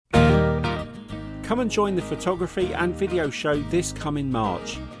Come and join the photography and video show this coming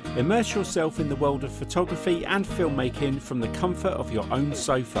March. Immerse yourself in the world of photography and filmmaking from the comfort of your own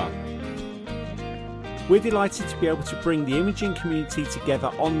sofa. We're delighted to be able to bring the imaging community together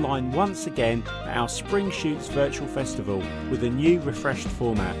online once again at our Spring Shoots Virtual Festival with a new refreshed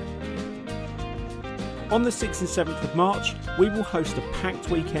format. On the 6th and 7th of March, we will host a packed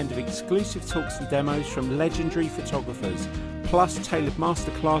weekend of exclusive talks and demos from legendary photographers, plus tailored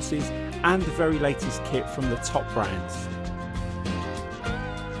masterclasses and the very latest kit from the top brands.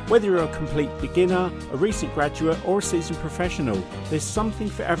 Whether you're a complete beginner, a recent graduate or a seasoned professional, there's something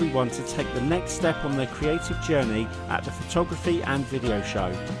for everyone to take the next step on their creative journey at the photography and video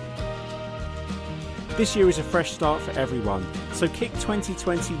show. This year is a fresh start for everyone, so kick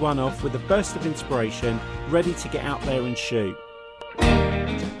 2021 off with a burst of inspiration, ready to get out there and shoot.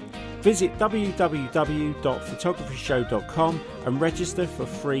 Visit www.photographyshow.com and register for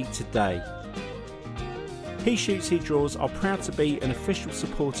free today. He Shoots, He Draws are proud to be an official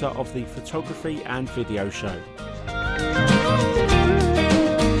supporter of the photography and video show.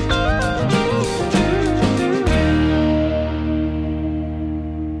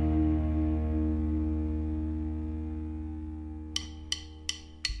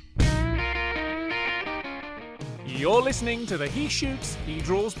 You're listening to the He Shoots, He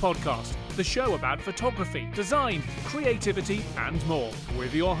Draws podcast, the show about photography, design, creativity and more,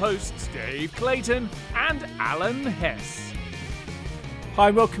 with your hosts Dave Clayton and Alan Hess. Hi,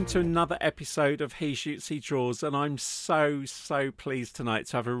 and welcome to another episode of He Shoots, He Draws, and I'm so pleased tonight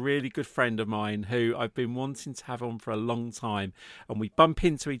to have a really good friend of mine who I've been wanting to have on for a long time, and we bump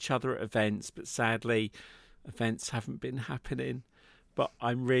into each other at events, but sadly events haven't been happening. But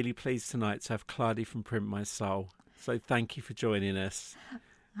I'm really pleased tonight to have Claudia from Print My Soul. So thank you for joining us.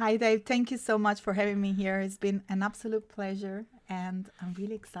 Hi, Dave. Thank you so much for having me here. It's been an absolute pleasure, and I'm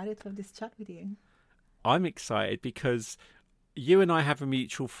really excited for this chat with you. I'm excited because you and I have a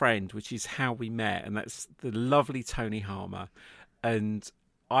mutual friend, which is how we met, and that's the lovely Tony Harmer. And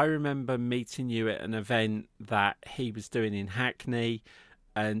I remember meeting you at an event that he was doing in Hackney,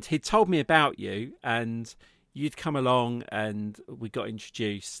 and he told me about you, and you'd come along, and we got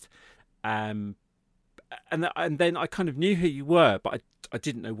introduced. And then I kind of knew who you were, but I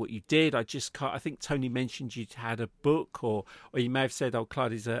didn't know what you did. I think Tony mentioned you'd had a book, or you may have said, "Oh,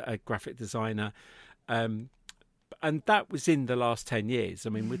 Claudia's a graphic designer," and that was in the last 10 years. I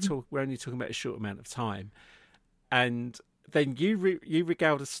mean, we're only talking about a short amount of time, and then you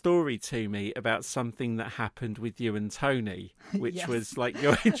regaled a story to me about something that happened with you and Tony, which Yes. was like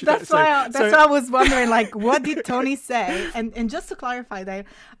your introduction. That's why I was wondering, like, what did Tony say? And just to clarify, Dave,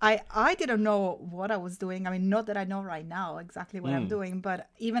 I didn't know what I was doing. I mean, not that I know right now exactly what I'm doing, but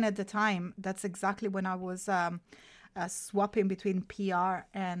even at the time, that's exactly when I was swapping between PR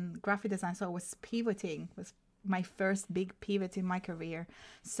and graphic design. So I was pivoting, was my first big pivot in my career.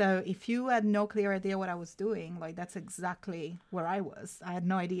 So if you had no clear idea what I was doing, like, that's exactly where I was. I had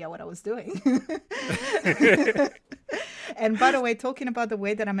no idea what I was doing. And by the way, talking about the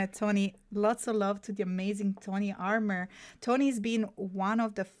way that I met Tony, lots of love to the amazing Tony Armour. Tony's been one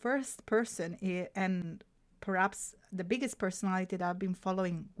of the first person and perhaps the biggest personality that I've been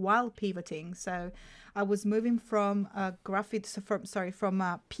following while pivoting. So I was moving from from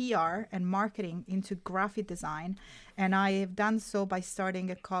PR and marketing into graphic design, and I have done so by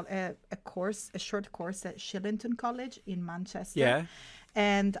starting a short course at Shillington College in Manchester. Yeah.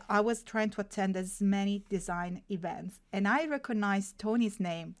 And I was trying to attend as many design events, and I recognized Tony's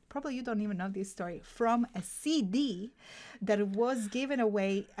name. Probably you don't even know this story, from a CD that was given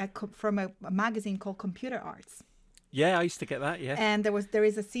away from a magazine called Computer Arts. Yeah, I used to get that. Yeah. And there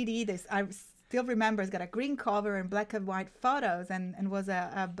is a CD. I still remember. It's got a green cover and black and white photos, and was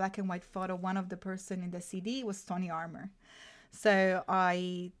a black and white photo. One of the person in the CD was Tony Armour. So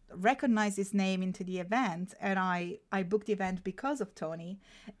I recognized his name into the event, and I booked the event because of Tony.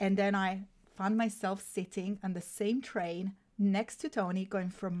 And then I found myself sitting on the same train next to Tony, going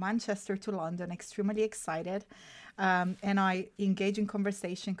from Manchester to London, extremely excited. And I engage in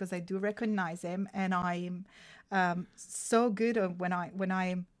conversation because I do recognize him. And I'm so good when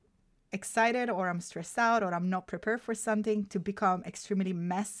I'm excited, or I'm stressed out, or I'm not prepared for something, to become extremely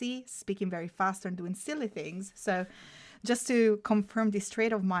messy, speaking very fast and doing silly things. So just to confirm this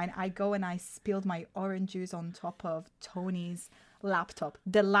trait of mine, I go and I spilled my orange juice on top of Tony's laptop,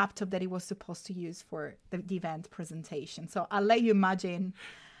 the laptop that he was supposed to use for the event presentation. So I'll let you imagine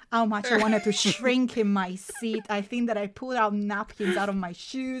how much I wanted to shrink in my seat. I think that I pulled out napkins out of my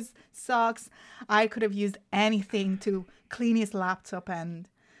shoes, socks. I could have used anything to clean his laptop, and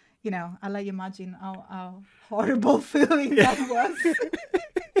I'll let you imagine how horrible feeling that was.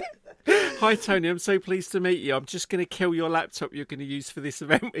 Hi, Tony. I'm so pleased to meet you. I'm just going to kill your laptop you're going to use for this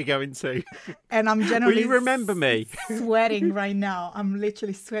event we're going to. And I'm generally Will you remember me? Sweating right now. I'm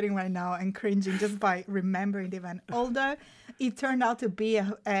literally sweating right now and cringing just by remembering the event. Although it turned out to be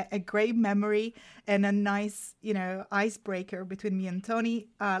a great memory and a nice, icebreaker between me and Tony.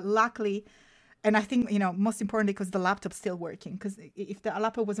 Luckily, and I think, most importantly, because the laptop's still working. Because if the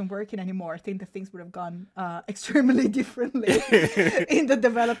laptop wasn't working anymore, I think the things would have gone extremely differently in the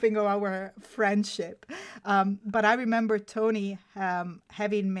developing of our friendship. But I remember Tony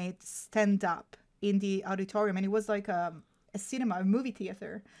having made stand up in the auditorium, and it was like a cinema, a movie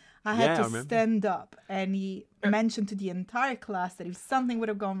theater. I had to stand up, and he mentioned to the entire class that if something would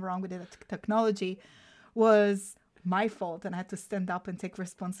have gone wrong with the technology, was my fault, and I had to stand up and take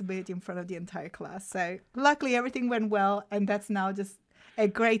responsibility in front of the entire class. So luckily everything went well, and that's now just a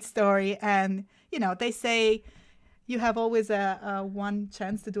great story. And they say you have always a one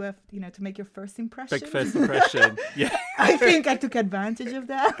chance to do to make your first impression. Big first impression. Yeah. I think I took advantage of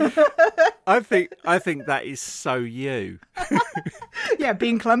that. I think that is so you. Yeah,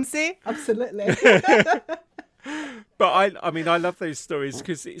 being clumsy, absolutely. But I mean, I love those stories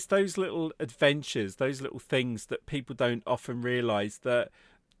because it's those little adventures, those little things that people don't often realise, that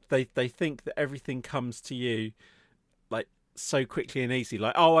they think that everything comes to you like so quickly and easy.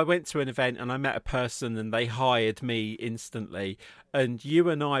 Like, oh, I went to an event and I met a person and they hired me instantly. And you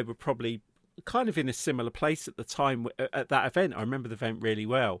and I were probably kind of in a similar place at the time at that event. I remember the event really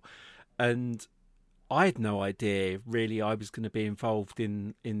well. And I had no idea really I was going to be involved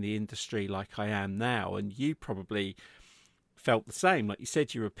in the industry like I am now. And you probably felt the same. Like you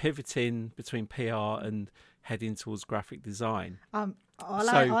said, you were pivoting between PR and heading towards graphic design. All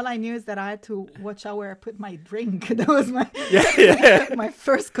I knew is that I had to watch out where I put my drink. That was my my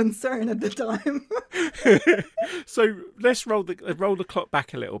first concern at the time. So let's roll the clock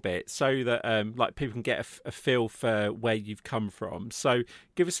back a little bit so that like people can get a feel for where you've come from. So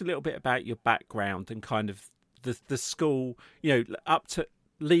give us a little bit about your background and kind of the school, up to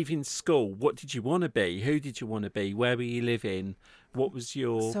leaving school. What did you want to be? Who did you want to be? Where were you living? What was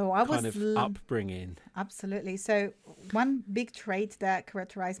your upbringing? Absolutely. So one big trait that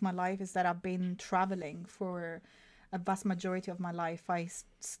characterized my life is that I've been traveling for a vast majority of my life. I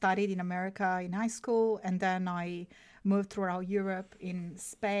studied in America in high school, and then I moved throughout Europe, in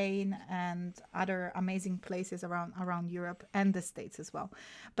Spain and other amazing places around Europe and the States as well.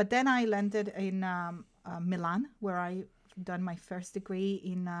 But then I landed in Milan, where I done my first degree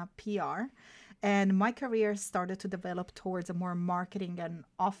in PR. And my career started to develop towards a more marketing and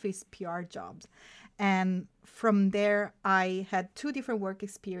office PR jobs. And from there, I had two different work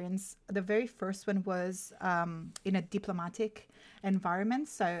experiences. The very first one was in a diplomatic environment.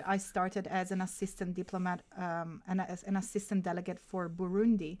 So I started as an assistant diplomat and as an assistant delegate for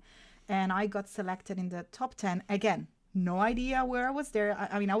Burundi. And I got selected in the top 10 again. No idea where I was there.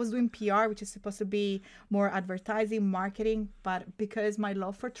 I mean, I was doing PR, which is supposed to be more advertising, marketing. But because my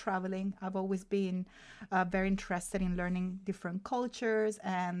love for traveling, I've always been very interested in learning different cultures.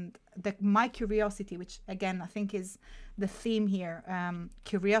 And my curiosity, which again, I think is the theme here,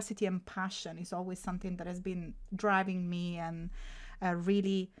 curiosity and passion is always something that has been driving me and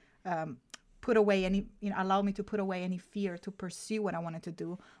really allow me to put away any fear to pursue what I wanted to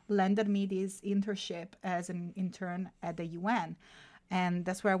do, landed me this internship as an intern at the UN. And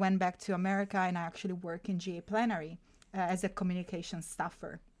that's where I went back to America, and I actually work in GA Plenary as a communications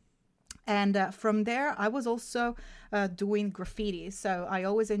staffer. And from there, I was also doing graffiti. So I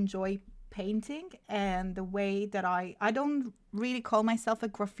always enjoy painting, and the way that I don't really call myself a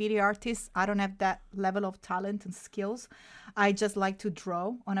graffiti artist. I don't have that level of talent and skills. I just like to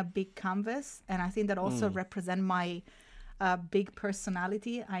draw on a big canvas, and I think that also represent my big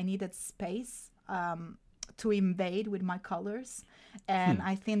personality. I needed space to invade with my colors, and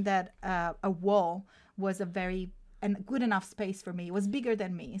I think that a wall was a good enough space for me. It was bigger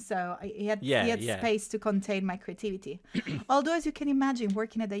than me, so he had space to contain my creativity. Although, as you can imagine,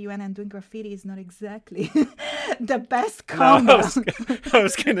 working at the UN and doing graffiti is not exactly the best combo. No, I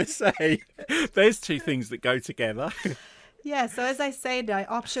was going to say, there's two things that go together. Yeah, so as I said, the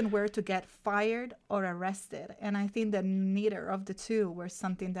option were to get fired or arrested. And I think that neither of the two were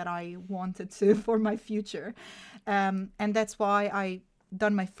something that I wanted to for my future. And that's why I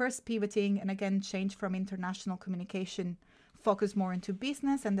done my first pivoting and again changed from international communication, focused more into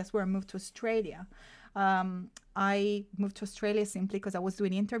business. And that's where I moved to Australia. I moved to Australia simply because I was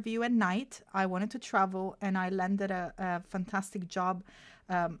doing an interview at night. I wanted to travel, and I landed a fantastic job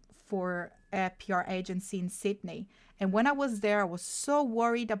for a PR agency in Sydney. And when I was there, I was so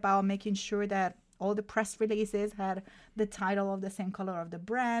worried about making sure that all the press releases had the title of the same color of the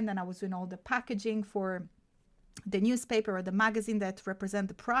brand, and I was doing all the packaging for the newspaper or the magazine that represent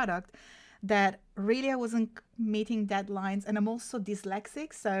the product, that really I wasn't meeting deadlines. And I'm also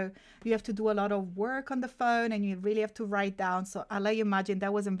dyslexic, so you have to do a lot of work on the phone and you really have to write down. So I'll let you imagine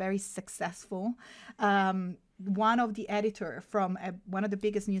that wasn't very successful. One of the editor from one of the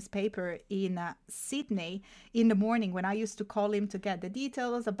biggest newspaper in Sydney, in the morning when I used to call him to get the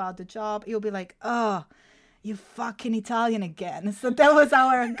details about the job, he'll be like, "Oh, you fucking Italian again." So that was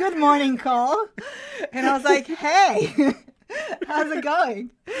our good morning call. And I was like, "Hey, how's it going?"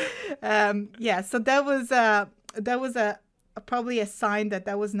 So that was probably a sign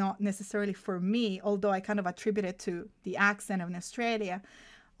that was not necessarily for me, although I kind of attribute it to the accent of Australia.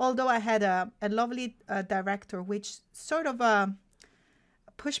 Although I had a lovely director, which sort of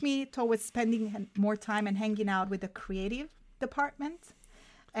pushed me towards spending more time and hanging out with the creative department.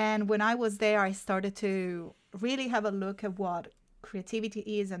 And when I was there, I started to really have a look at what creativity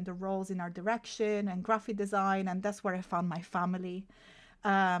is and the roles in our direction and graphic design. And that's where I found my family.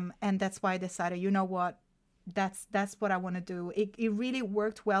 And that's why I decided, you know what, that's what I want to do. It really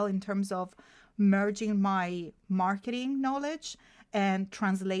worked well in terms of merging my marketing knowledge and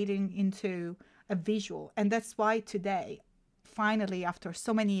translating into a visual. And that's why today, finally, after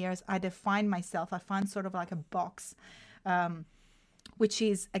so many years, I define myself. I find sort of like a box, which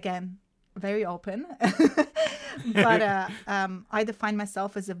is, again, very open. But I define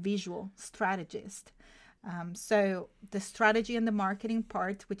myself as a visual strategist. So the strategy and the marketing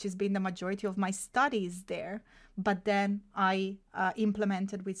part, which has been the majority of my studies there, but then I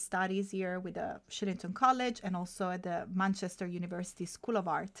implemented with studies here with Shillington College and also at the Manchester University School of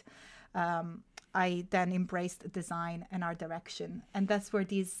Art. I then embraced design and art direction. And that's where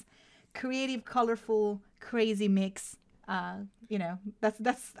this creative, colorful, crazy mix,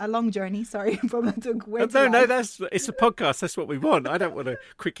 that's a long journey. Sorry, probably took way too long. No, it's a podcast. That's what we want. I don't want to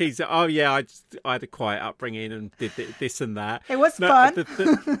quick easy. Oh yeah, I had a quiet upbringing and did this and that. It was fun.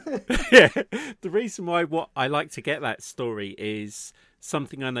 The reason why what I like to get that story is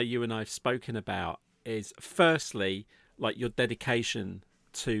something I know you and I have spoken about is firstly, like your dedication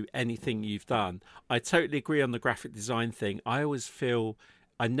to anything you've done. I totally agree on the graphic design thing.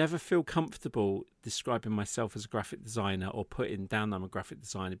 I never feel comfortable describing myself as a graphic designer or putting down I'm a graphic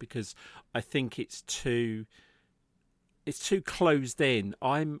designer because I think it's too closed in.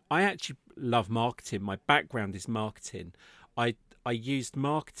 I actually love marketing. My background is marketing. I used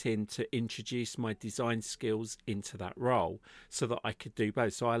marketing to introduce my design skills into that role so that I could do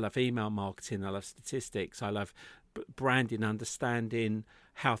both. So I love email marketing. I love statistics. I love branding, understanding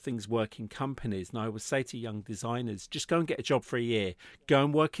how things work in companies. And I would say to young designers, just go and get a job for a year. Go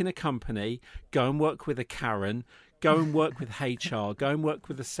and work in a company. Go and work with a Karen. Go and work with HR. Go and work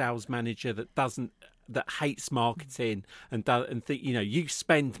with a sales manager that hates marketing and think, you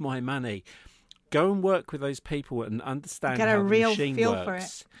spend my money. Go and work with those people and understand how the machine works. For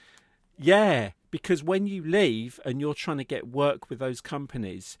it. Yeah, because when you leave and you're trying to get work with those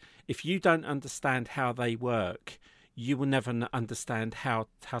companies, if you don't understand how they work, you will never understand how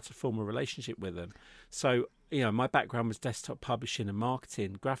to form a relationship with them. So, my background was desktop publishing and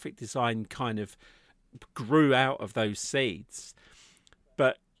marketing. Graphic design kind of grew out of those seeds.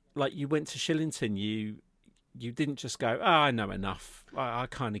 But like you went to Shillington, you didn't just go, I know enough. I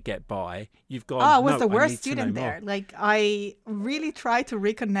kind of get by. You've gone. I was the worst student there. Like I really tried to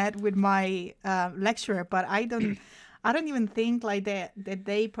reconnect with my lecturer, but I don't even think like that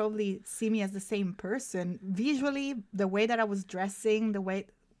they probably see me as the same person. Visually, the way that I was dressing, the way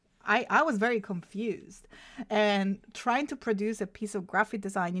I was very confused. And trying to produce a piece of graphic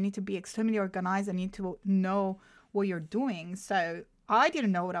design, you need to be extremely organized and you need to know what you're doing. So I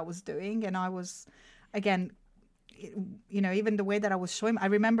didn't know what I was doing, and I was, again, even the way that I was showing, I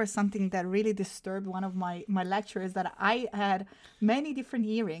remember something that really disturbed one of my lecturers, that I had many different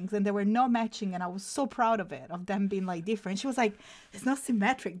earrings and they were not matching, and I was so proud of them being like different. She was like, it's not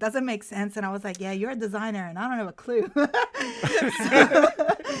symmetric, doesn't make sense. And I was like, yeah, you're a designer and I don't have a clue.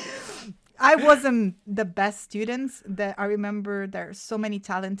 I wasn't the best students. That I remember there are so many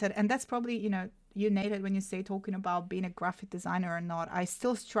talented, and that's probably, you nailed it when you say talking about being a graphic designer or not. I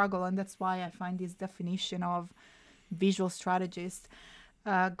still struggle, and that's why I find this definition of visual strategist.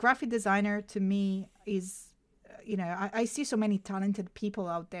 Graphic designer to me is, I see so many talented people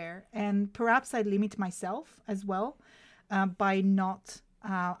out there, and perhaps I limit myself as well by not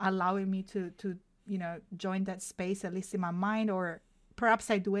allowing me to join that space, at least in my mind, or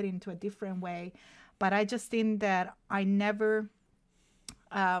perhaps I do it into a different way. But I just think that I never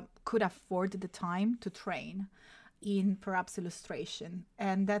could afford the time to train. in perhaps illustration.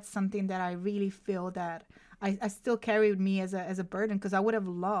 And that's something that I really feel that I still carry with me as a burden, because I would have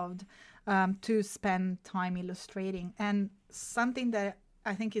loved to spend time illustrating. And something that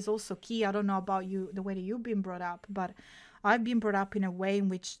I think is also key, I don't know about you, the way that you've been brought up, but I've been brought up in a way in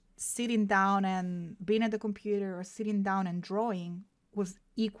which sitting down and being at the computer or sitting down and drawing was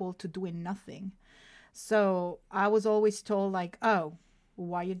equal to doing nothing. So I was always told like, oh,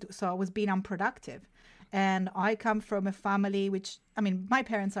 why you do? So I was being unproductive. And I come from a family which, I mean, my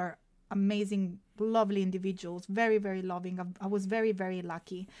parents are amazing, lovely individuals, very, very loving. I was very, very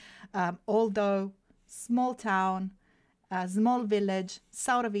lucky. Although small town, small village,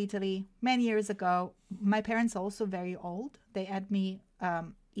 south of Italy, many years ago, my parents are also very old. They had me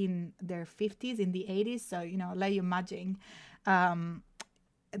in their 50s, in the 80s. So, you know, let you imagine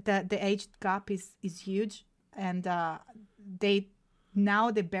the age gap is huge. And they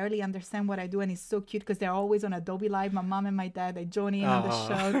barely understand what I do, and it's so cute because they're always on Adobe Live. My mom and my dad, they join in on the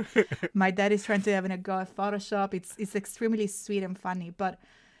show. My dad is trying to have a go at Photoshop. It's extremely sweet and funny. But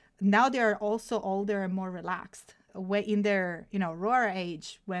now they're also older and more relaxed. Way in their, you know, raw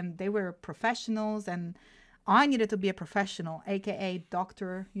age when they were professionals, and I needed to be a professional, aka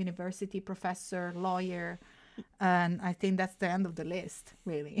doctor, university professor, lawyer, and I think that's the end of the list,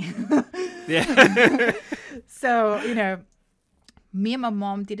 really. Yeah. So, you know, me and my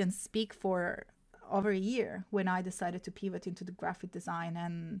mom didn't speak for over a year when I decided to pivot into the graphic design.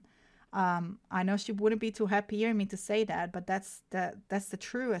 And I know she wouldn't be too happy hearing me to say that, but that's the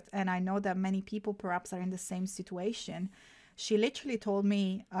truth. And I know that many people perhaps are in the same situation. She literally told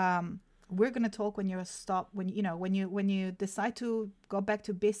me, we're going to talk when when you decide to go back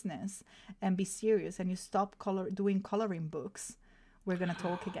to business and be serious and you stop doing coloring books, we're going to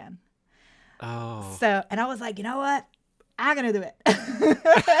talk again. Oh. So, and I was like, you know what? I'm going to do it.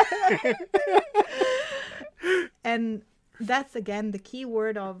 And that's, again, the key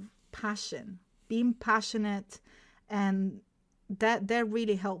word of passion, being passionate. And that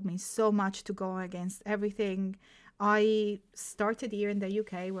really helped me so much to go against everything. I started here in the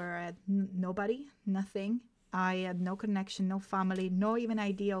UK where I had nobody, nothing. I had no connection, no family, no even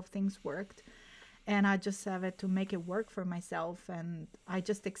idea of things worked. And I just had to make it work for myself. And I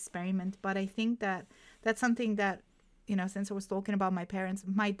just experiment. But I think that that's something that, you know, since I was talking about my parents,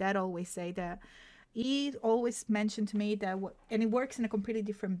 my dad always say that he always mentioned to me that, and he works in a completely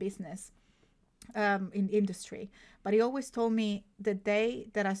different business in industry, but he always told me the day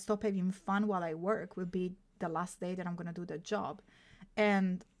that I stop having fun while I work will be the last day that I'm going to do the job.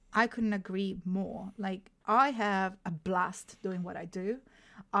 And I couldn't agree more. Like, I have a blast doing what I do.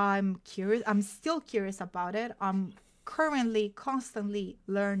 I'm curious. I'm still curious about it. I'm currently constantly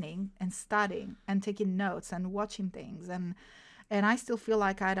learning and studying and taking notes and watching things, and I still feel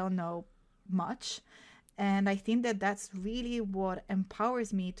like I don't know much. And I think that that's really what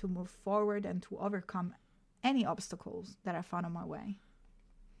empowers me to move forward and to overcome any obstacles that I found on my way.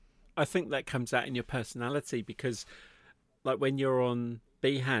 I think that comes out in your personality, because like when you're on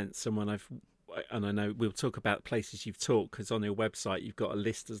Behance, and I know we'll talk about places you've taught, because on your website you've got a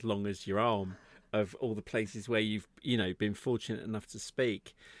list as long as your arm of all the places where you've, you know, been fortunate enough to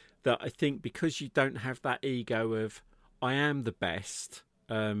speak, that I think because you don't have that ego of I am the best,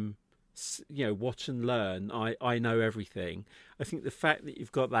 you know, watch and learn, I know everything. I think the fact that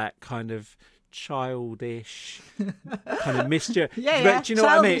you've got that kind of childish kind of mischief. Yeah. Do you know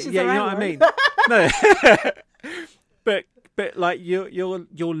what I mean? Yeah, you know what I mean? No. But like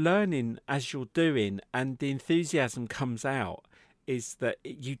you're learning as you're doing, and the enthusiasm comes out. Is that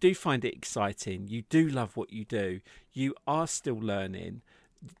you do find it exciting, you do love what you do, you are still learning.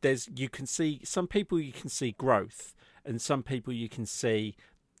 You can see some people, you can see growth, and some people you can see,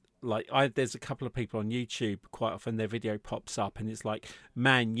 like there's a couple of people on YouTube, quite often their video pops up and it's like,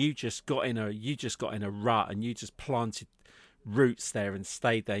 man, you just got in a rut and you just planted roots there and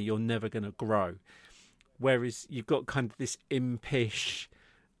stayed there, you're never going to grow. Whereas you've got kind of this impish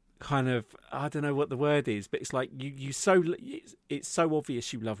kind of, I don't know what the word is, but it's like it's so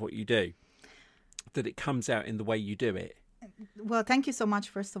obvious you love what you do that it comes out in the way you do it. Well, thank you so much,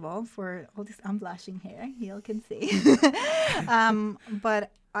 first of all, for all this. I'm blushing here, you can see.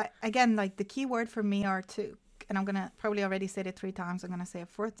 But again, like the key word for me are two, and I'm gonna probably already said it 3 times, I'm gonna say a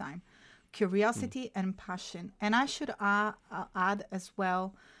 4th time: curiosity and passion. And I should add as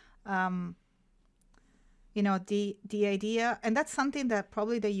well, you know, the idea, and that's something that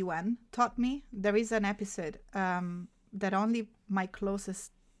probably the UN taught me. There is an episode that only my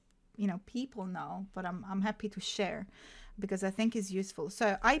closest, you know, people know, but I'm happy to share because I think it's useful.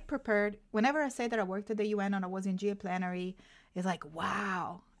 So I prepared, whenever I say that I worked at the UN and I was in geoplanary, it's like,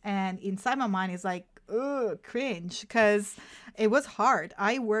 wow. And inside my mind, it's like, cringe, because it was hard.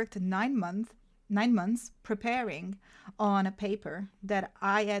 I worked 9 months preparing on a paper that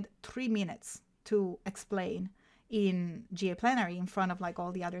I had 3 minutes to explain in GA Plenary in front of like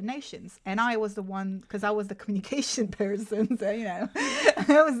all the other nations. And I was the one, because I was the communication person, so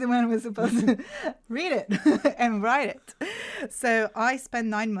I was the one who was supposed to read it and write it. So I spent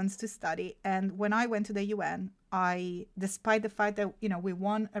 9 months to study. And when I went to the UN, despite the fact that we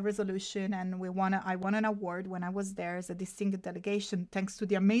won a resolution and I won an award when I was there as a distinguished delegation, thanks to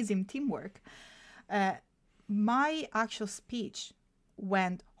the amazing teamwork, my actual speech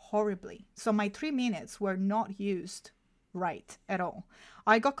went horribly. So my 3 minutes were not used right at all.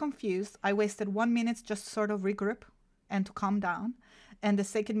 I got confused. I wasted 1 minute just sort of regroup and to calm down. And the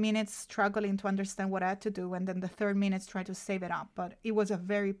second minute struggling to understand what I had to do. And then the third minute try to save it up. But it was a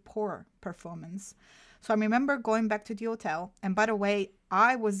very poor performance. So I remember going back to the hotel. And by the way,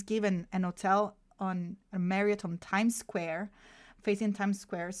 I was given an hotel on a Marriott on Times Square, facing Times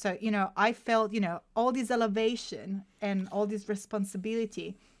Square. So, I felt, all this elevation and all this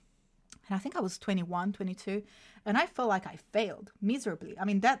responsibility. And I think I was 21, 22. And I felt like I failed miserably. I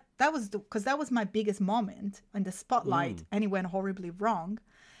mean, that was because that was my biggest moment in the spotlight. And it went horribly wrong.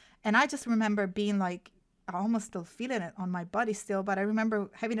 And I just remember being like, I almost still feeling it on my body still. But I remember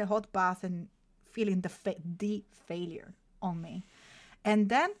having a hot bath and feeling the failure on me. And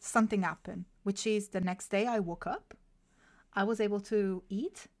then something happened, which is the next day I woke up. I was able to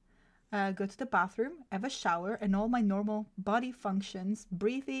eat, go to the bathroom, have a shower, and all my normal body functions,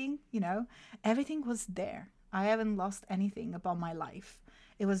 breathing, everything was there. I haven't lost anything about my life.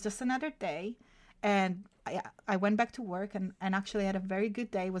 It was just another day. And I went back to work and actually had a very good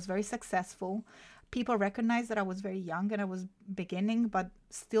day. It was very successful. People recognized that I was very young and I was beginning, but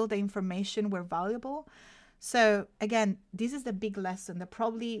still the information were valuable. So again, this is the big lesson that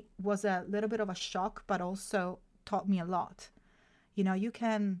probably was a little bit of a shock, but also taught me a lot. You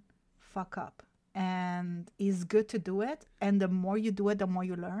can fuck up and it's good to do it. And the more you do it, the more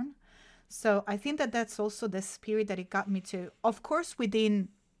you learn. So I think that that's also the spirit that it got me to, of course,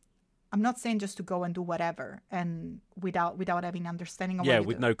 I'm not saying just to go and do whatever and without having understanding of what you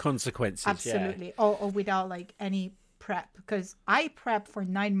with do. No consequences. Absolutely. Yeah. Or without like any prep, because I prepped for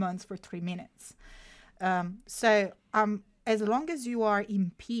 9 months for 3 minutes. So as long as you are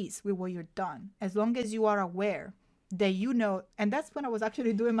in peace with what you're done, as long as you are aware that and that's when I was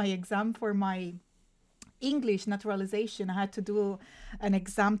actually doing my exam for my English naturalization. I had to do an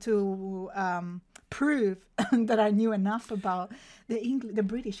exam to prove that I knew enough about the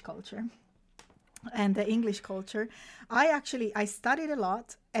British culture and the English culture. I studied a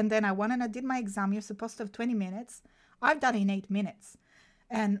lot, and then I went and I did my exam. You're supposed to have 20 minutes. I've done it in 8 minutes.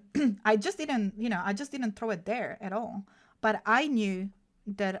 And I just didn't throw it there at all. But I knew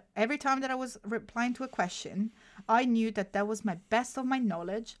that every time that I was replying to a question, I knew that was my best of my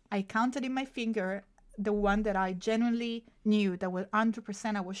knowledge. I counted in my finger the one that I genuinely knew, that was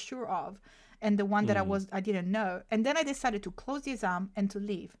 100% I was sure of, and the one that I didn't know. And then I decided to close the exam and to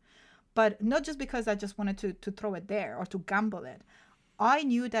leave. But not just because I just wanted to throw it there or to gamble it. I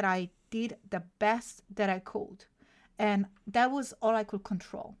knew that I did the best that I could. And that was all I could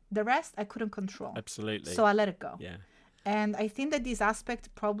control. The rest I couldn't control. Absolutely. So I let it go. Yeah. And I think that this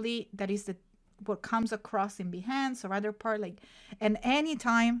aspect probably that is what comes across in Behance or other part, like, and any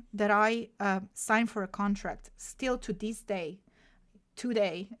time that I sign for a contract, still to this day,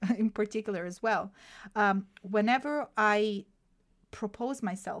 today in particular as well, whenever I propose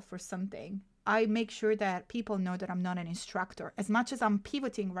myself for something, I make sure that people know that I'm not an instructor. As much as I'm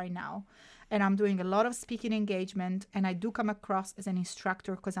pivoting right now and I'm doing a lot of speaking engagement, and I do come across as an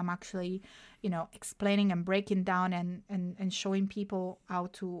instructor because I'm actually, explaining and breaking down and showing people how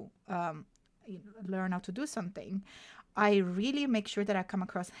to learn how to do something. I really make sure that I come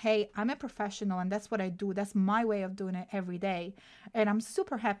across, hey, I'm a professional and that's what I do. That's my way of doing it every day. And I'm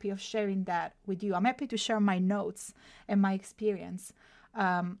super happy of sharing that with you. I'm happy to share my notes and my experience.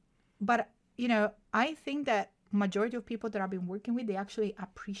 But I think that majority of people that I've been working with, they actually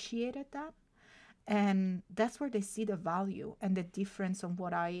appreciated that. And that's where they see the value and the difference on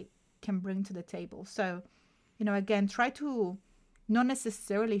what I can bring to the table. So, again, try to not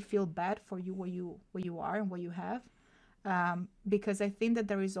necessarily feel bad for you where you are and what you have. Because I think that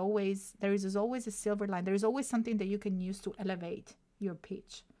there is always a silver line. There is always something that you can use to elevate your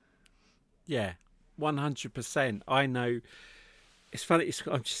pitch. Yeah, 100%. I know. It's funny.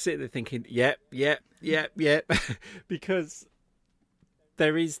 I'm just sitting there thinking, yep. Because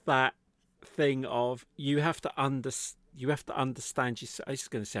there is that thing of you have to understand yourself. It's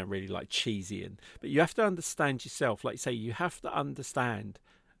going to sound really like cheesy, but you have to understand yourself. Like you say, you have to understand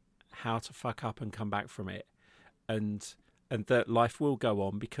how to fuck up and come back from it, and that life will go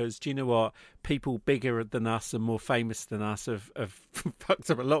on, because do you know what? People bigger than us and more famous than us have fucked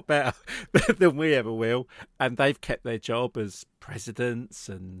up a lot better than we ever will, and they've kept their job as presidents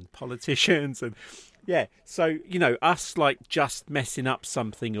and politicians, and yeah. So us like just messing up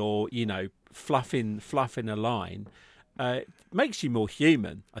something or fluffing a line makes you more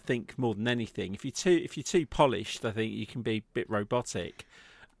human, I think, more than anything. If you're too polished, I think you can be a bit robotic.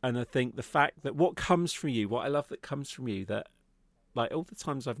 And I think the fact that what I love that comes from you, that like all the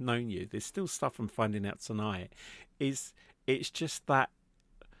times I've known you, there's still stuff I'm finding out tonight, it's just that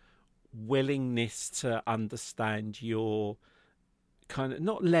willingness to understand your kind of,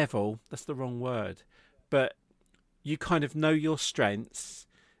 not level, that's the wrong word, but you kind of know your strengths,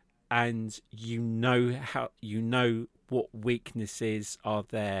 and you know what weaknesses are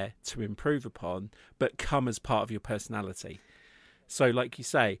there to improve upon, but come as part of your personality. So like you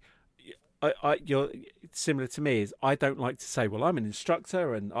say, you're similar to me, is I don't like to say, well, I'm an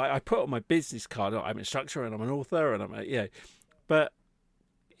instructor, and I put on my business card, I'm an instructor and I'm an author, and but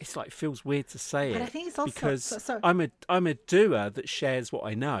it's like, it feels weird to say but it, I think it's also, because I'm a doer that shares what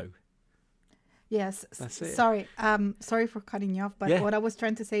I know. Yes. That's it. Sorry for cutting you off, but what I was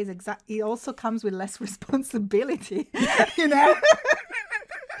trying to say is it also comes with less responsibility,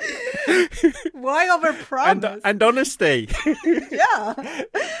 Why overpromise? And honesty. Yeah.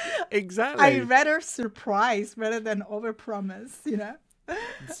 Exactly. I rather surprise rather than overpromise,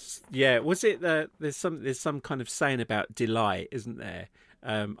 Yeah. Was it there's some kind of saying about delight, isn't there?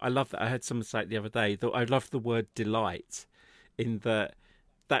 I love that. I heard someone say it the other day, that I love the word delight, in that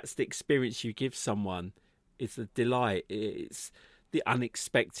that's the experience you give someone. It's the delight. It's the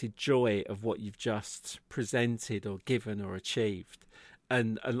unexpected joy of what you've just presented or given or achieved.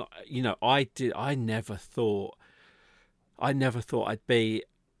 And I never thought I'd be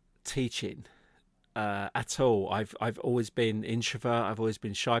teaching at all. I've always been introvert. I've always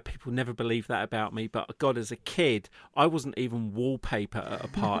been shy. People never believe that about me. But God, as a kid, I wasn't even wallpaper at a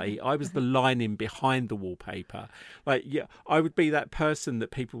party. I was the lining behind the wallpaper. Like, yeah, I would be that person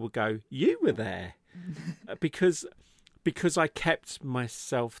that people would go, "You were there," because I kept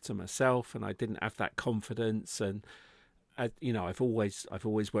myself to myself, and I didn't have that confidence. And I've always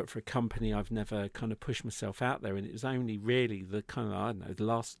worked for a company. I've never kind of pushed myself out there, and it was only really the kind of, the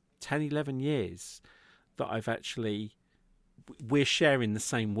last 10, 11 years that I've actually, we're sharing the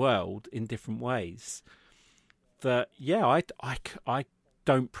same world in different ways. That, yeah, I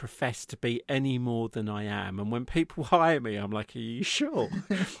don't profess to be any more than I am. And when people hire me, I'm like, are you sure?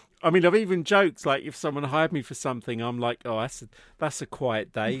 I mean, I've even joked, like, if someone hired me for something, I'm like, oh, that's a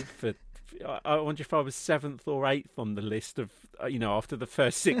quiet day for, I wonder if I was 7th or 8th on the list of, after the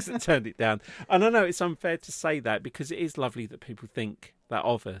first 6 that turned it down. And I know it's unfair to say that, because it is lovely that people think that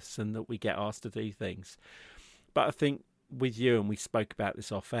of us and that we get asked to do things. But I think with you, and we spoke about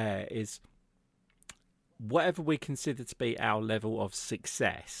this off air, is whatever we consider to be our level of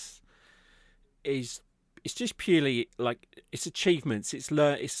success it's just purely like, it's achievements, it's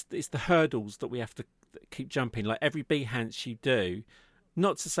the hurdles that we have to keep jumping. Like every Behance you do,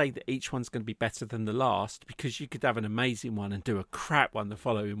 not to say that each one's going to be better than the last, because you could have an amazing one and do a crap one the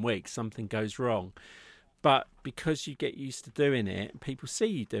following week, something goes wrong. But because you get used to doing it, people see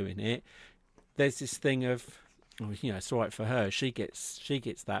you doing it, there's this thing of, it's all right for her. She gets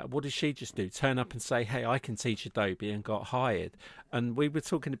that. What does she just do? Turn up and say, hey, I can teach Adobe, and got hired. And we were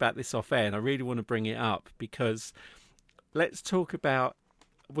talking about this off air, and I really want to bring it up, because let's talk about,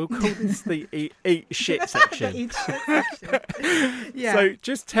 we'll call this the eat shit section. Eat shit section. Yeah. So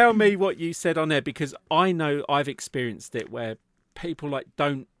just tell me what you said on there, because I know I've experienced it, where people like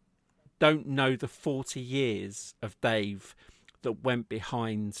don't know the 40 years of Dave that went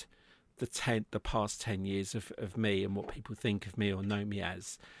behind the past 10 years of me and what people think of me or know me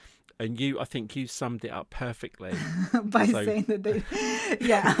as. And I think you summed it up perfectly by saying that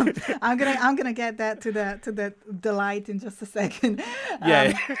yeah. I'm gonna get that to the delight in just a second.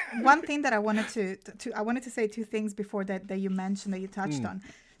 Yeah. One thing that I wanted to say, two things before that you mentioned, that you touched on.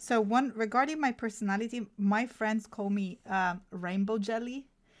 So one, regarding my personality, my friends call me rainbow jelly.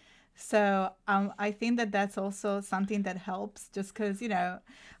 So I think that's also something that helps, just because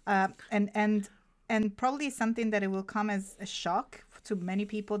and probably something that it will come as a shock to many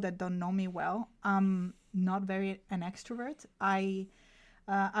people that don't know me well. I'm not very an extrovert.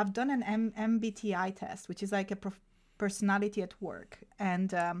 I've done an MBTI test, which is like a personality at work,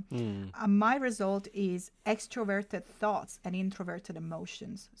 and my result is extroverted thoughts and introverted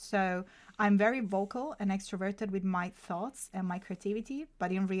emotions. So I'm very vocal and extroverted with my thoughts and my creativity,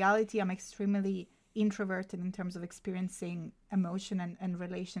 but in reality I'm extremely introverted in terms of experiencing emotion and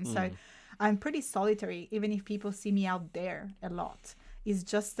relations. So I'm pretty solitary, even if people see me out there a lot. It's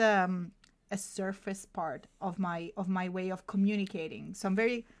just a surface part of my way of communicating. So I'm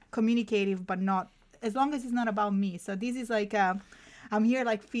very communicative, but not, as long as it's not about me. So this is like I'm here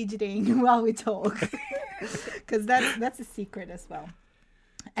like fidgeting while we talk, because that's a secret as well.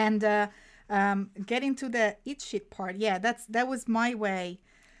 And getting to the eat shit part, that was my way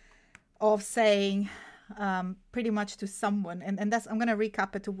of saying pretty much to someone, and that's, I'm gonna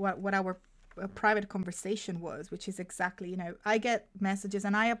recap it to what our private conversation was, which is exactly, I get messages,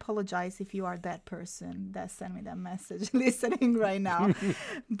 and I apologize if you are that person that sent me that message listening right now,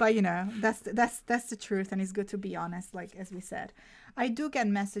 but that's the truth, and it's good to be honest. Like, as we said, I do get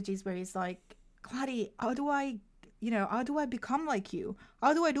messages where it's like, Claudia, how do I become like you?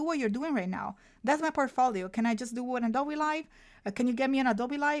 How do I do what you're doing right now? That's my portfolio. Can I just do an Adobe Live? Can you get me an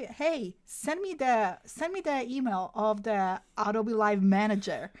Adobe Live? Hey, send me the email of the Adobe Live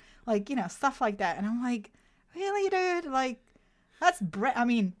manager. Like, stuff like that. And I'm like, really, dude? Like, that's I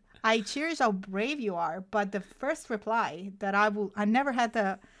mean, I cherish how brave you are. But the first reply that I never had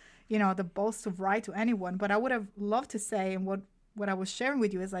the boast of write to anyone, but I would have loved to say, and what I was sharing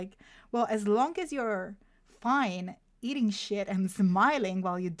with you is like, well, as long as you're fine eating shit and smiling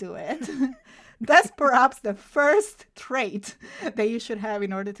while you do it, that's perhaps the first trait that you should have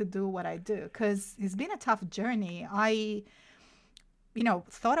in order to do what I do. Because it's been a tough journey. I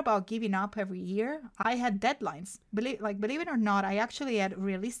thought about giving up every year. I had deadlines. Believe it or not, I actually had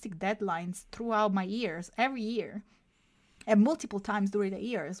realistic deadlines throughout my years, every year, and multiple times during the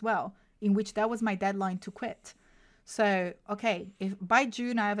year as well, in which that was my deadline to quit. So, okay, if by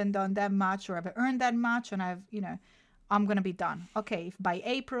June I haven't done that much or I've earned that much and I'm going to be done. Okay, if by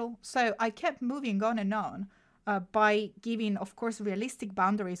April. So I kept moving on and on by giving, of course, realistic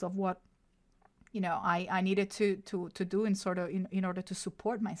boundaries of what I needed to do in order to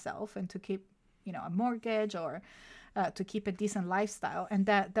support myself and to keep, a mortgage or to keep a decent lifestyle. And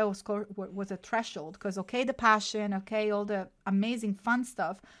that was a threshold, because, okay, the passion, okay, all the amazing fun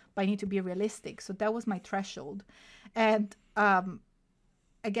stuff, but I need to be realistic. So that was my threshold. And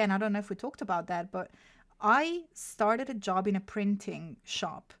again, I don't know if we talked about that, but I started a job in a printing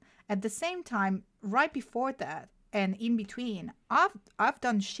shop. At the same time, right before that, and in between, I've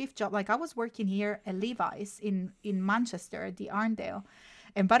done shift job. Like, I was working here at Levi's in Manchester at the Arndale.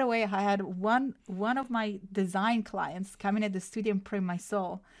 And by the way, I had one of my design clients come in at the studio and print my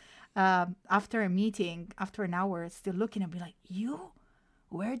soul. After a meeting, after an hour, still looking and be like, you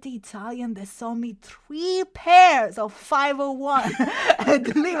were the Italian that sold me 3 pairs of 501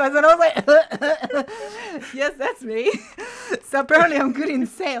 at Levi's. And I was like, yes, that's me. So apparently I'm good in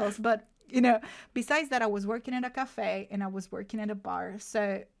sales, but besides that, I was working at a cafe and I was working at a bar.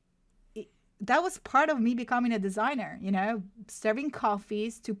 So that was part of me becoming a designer, serving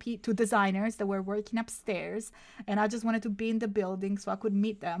coffees to designers that were working upstairs. And I just wanted to be in the building so I could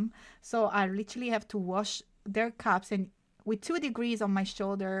meet them. So I literally have to wash their cups. And with 2 degrees on my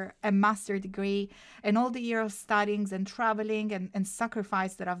shoulder, a master degree, and all the years of studying and traveling and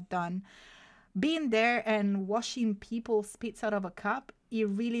sacrifice that I've done, being there and washing people spits out of a cup, it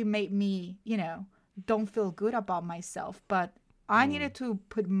really made me, don't feel good about myself. But I needed to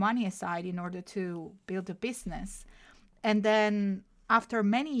put money aside in order to build a business. And then after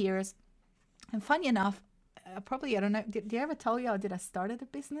many years, and funny enough, probably, I don't know, did I ever tell you I started a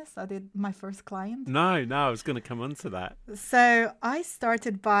business? I did my first client. No, I was going to come on to that. So I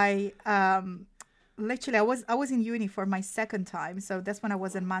started by... literally, I was in uni for my second time. So that's when I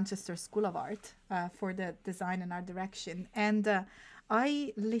was in Manchester School of Art for the design and art direction. And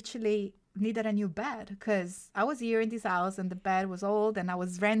I literally needed a new bed because I was here in this house and the bed was old and I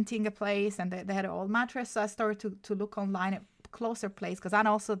was renting a place and they had an old mattress. So I started to look online at closer place because I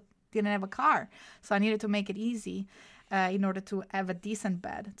also didn't have a car. So I needed to make it easy in order to have a decent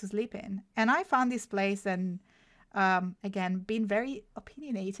bed to sleep in. And I found this place and again, being very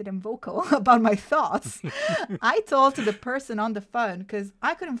opinionated and vocal about my thoughts, I told to the person on the phone because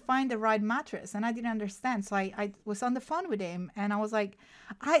I couldn't find the right mattress and I didn't understand. So I was on the phone with him and I was like,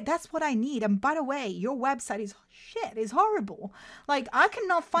 that's what I need. And by the way, your website is shit. It's horrible. Like, I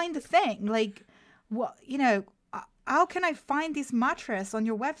cannot find the thing. Like, what, how can I find this mattress on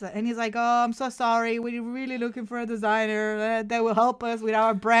your website? And he's like, oh, I'm so sorry. We're really looking for a designer that will help us with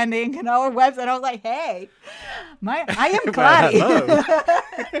our branding and our website. I was like, hey, I am Claudia.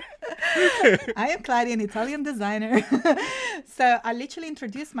 I am Claudia, an Italian designer. So I literally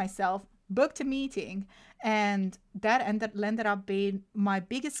introduced myself, booked a meeting, and that ended up being my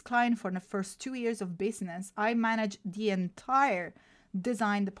biggest client for the first 2 years of business. I managed the entire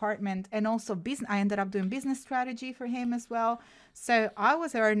design department, and also business. I ended up doing business strategy for him as well. So I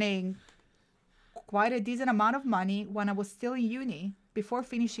was earning quite a decent amount of money when I was still in uni, before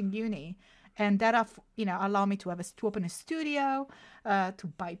finishing uni. And that, allowed me to open a studio, to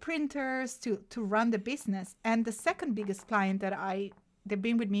buy printers, to run the business. And the second biggest client they've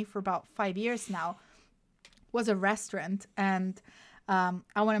been with me for about 5 years now, was a restaurant. And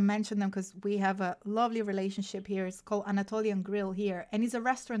I want to mention them because we have a lovely relationship here. It's called Anatolian Grill here, and it's a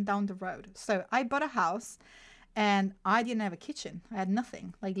restaurant down the road. So I bought a house, and I didn't have a kitchen. I had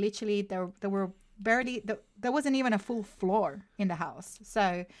nothing. Like literally, there wasn't even a full floor in the house.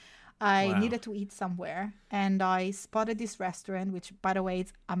 So I needed to eat somewhere, and I spotted this restaurant, which, by the way,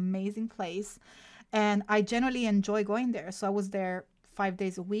 it's an amazing place. And I generally enjoy going there. So I was there 5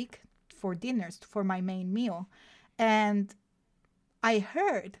 days a week for dinners, for my main meal. And I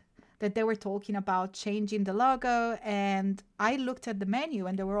heard that they were talking about changing the logo, and I looked at the menu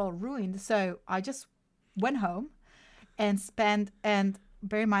and they were all ruined. So I just went home and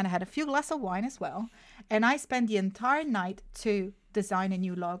bear in mind, I had a few glasses of wine as well. And I spent the entire night to design a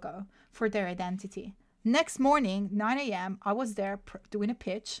new logo for their identity. Next morning, 9 a.m., I was there doing a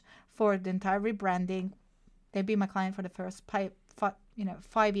pitch for the entire rebranding. They've been my client for the first 5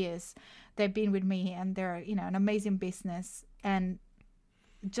 years. They've been with me, and they're, an amazing business. And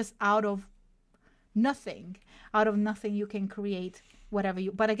just out of nothing you can create whatever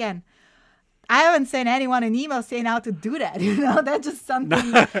you, but again, I haven't sent anyone an email saying how to do that. That's just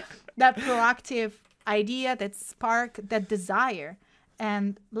something, that proactive idea, that spark, that desire.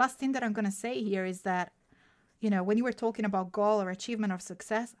 And last thing that I'm going to say here is that, when you were talking about goal or achievement or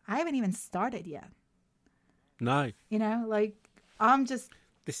success, I haven't even started yet. No. I'm just...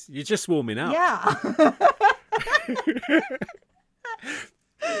 You're just warming up. Yeah.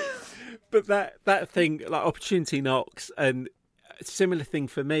 But that thing, like opportunity knocks, and a similar thing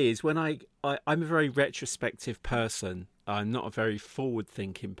for me is when I'm a very retrospective person. I'm not a very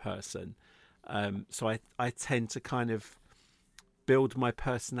forward-thinking person. So I tend to kind of build my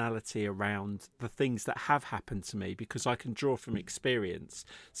personality around the things that have happened to me, because I can draw from experience.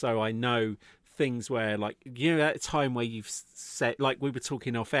 So I know things where, like, that time where you've said, like we were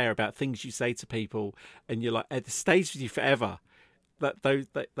talking off air about things you say to people and you're like, it stays with you forever. That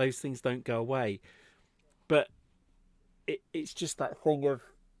those things don't go away. But it's just that thing of,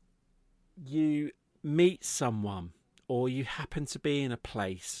 you meet someone, or you happen to be in a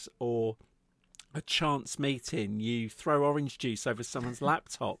place, or a chance meeting, you throw orange juice over someone's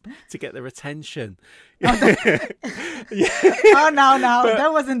laptop to get their attention. Oh, no. But that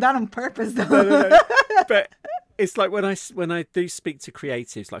wasn't done on purpose, though. No. But it's like when I do speak to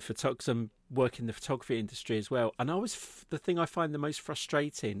creatives, like photographers, I'm working in the photography industry as well. And the thing I find the most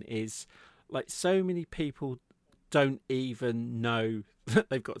frustrating is, like, so many people don't even know that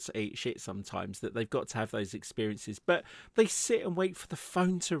they've got to eat shit sometimes, that they've got to have those experiences, but they sit and wait for the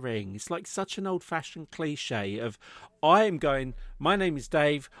phone to ring. It's like such an old-fashioned cliche of, my name is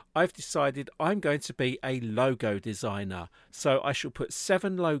Dave, I've decided I'm going to be a logo designer, so I shall put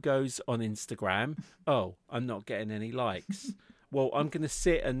 7 logos on Instagram. Oh, I'm not getting any likes. Well, I'm going to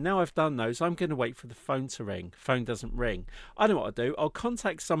sit, and now I've done those, I'm going to wait for the phone to ring. Phone doesn't ring. I know what I'll do. I'll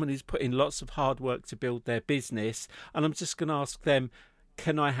contact someone who's put in lots of hard work to build their business, and I'm just going to ask them,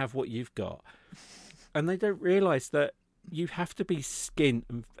 can I have what you've got? And they don't realise that you have to be skint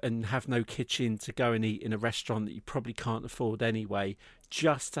and have no kitchen to go and eat in a restaurant that you probably can't afford anyway,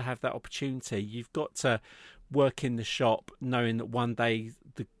 just to have that opportunity. You've got to work in the shop knowing that one day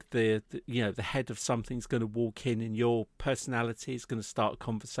the head of something's going to walk in and your personality is going to start a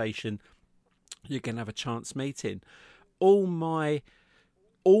conversation. You're going to have a chance meeting. All my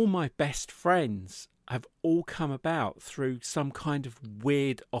best friends have all come about through some kind of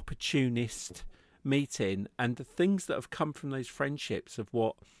weird opportunist meeting, and the things that have come from those friendships of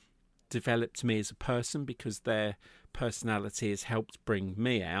what developed me as a person, because their personality has helped bring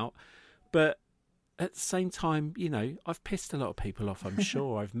me out. But at the same time, I've pissed a lot of people off, I'm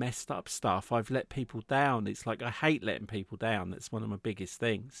sure. I've messed up stuff. I've let people down. It's like, I hate letting people down. That's one of my biggest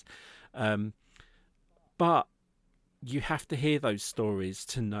things. But you have to hear those stories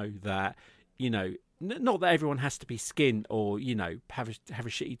to know that, not that everyone has to be skint or, have a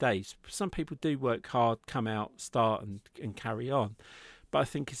shitty day. Some people do work hard, come out, start and carry on. But I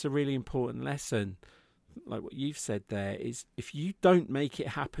think it's a really important lesson, like what you've said there, is if you don't make it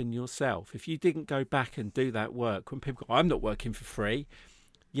happen yourself, if you didn't go back and do that work, when people go, I'm not working for free.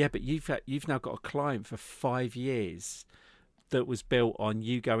 Yeah, but you've now got a client for 5 years that was built on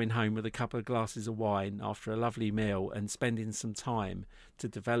you going home with a couple of glasses of wine after a lovely meal and spending some time to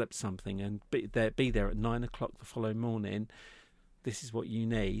develop something and be there at 9 o'clock the following morning. this is what you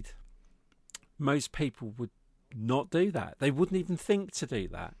need, most people would not do that. They wouldn't even think to do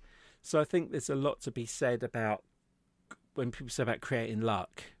that. So I think there's a lot to be said about when people say about creating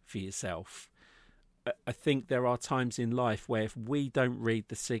luck for yourself. I think there are times in life where if we don't read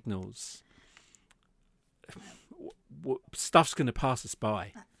the signals, stuff's going to pass us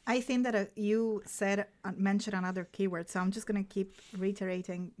by. I think that you mentioned another keyword, so I'm just going to keep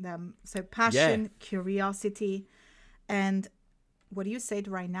reiterating them. So passion, curiosity, and what you said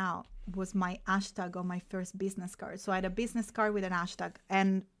right now was my hashtag on my first business card. So I had a business card with an hashtag.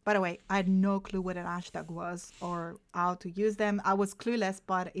 And by the way, I had no clue what an hashtag was or how to use them. I was clueless,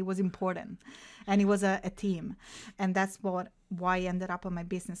 but it was important. And it was a team. And that's why I ended up on my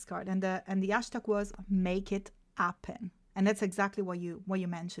business card. And the hashtag was make it happen. And that's exactly what you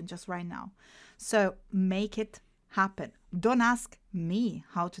mentioned just right now. So make it happen. Don't ask me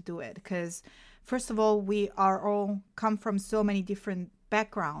how to do it, because first of all, we are all come from so many different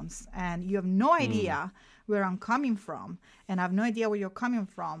backgrounds, and you have no idea where I'm coming from, and I have no idea where you're coming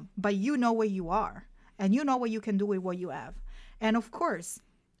from, but you know where you are, and you know what you can do with what you have. And of course,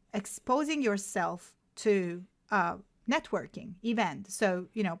 exposing yourself to networking event. So,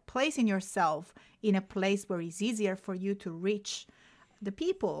 placing yourself in a place where it's easier for you to reach the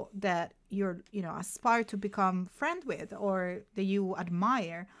people that you're, aspire to become friend with or that you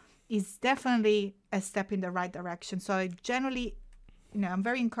admire is definitely a step in the right direction. So I generally, I'm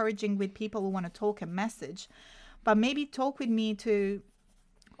very encouraging with people who want to talk and message, but maybe talk with me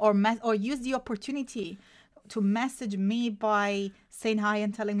or use the opportunity to message me by saying hi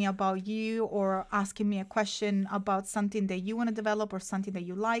and telling me about you, or asking me a question about something that you want to develop or something that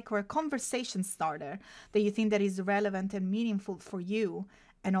you like, or a conversation starter that you think that is relevant and meaningful for you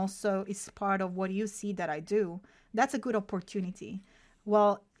and also is part of what you see that I do. That's a good opportunity.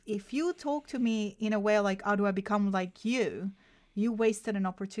 Well, if you talk to me in a way like, how do I become like you? You wasted an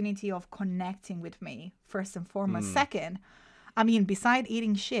opportunity of connecting with me, first and foremost. Second, I mean, beside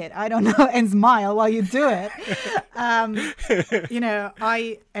eating shit, I don't know, and smile while you do it. I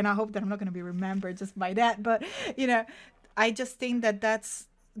hope that I'm not going to be remembered just by that. But, I just think that that's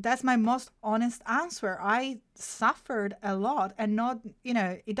my most honest answer. I suffered a lot, and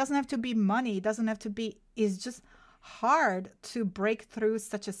it doesn't have to be money. It doesn't have to be, it's just hard to break through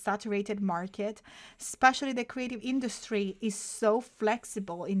such a saturated market, especially the creative industry is so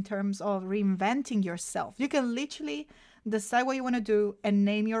flexible in terms of reinventing yourself. You can literally decide what you want to do and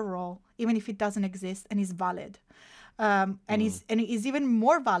name your role, even if it doesn't exist and is valid. And it's even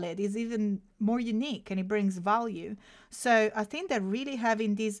more valid, it's even more unique, and it brings value. So I think that really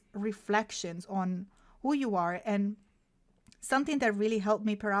having these reflections on who you are, and something that really helped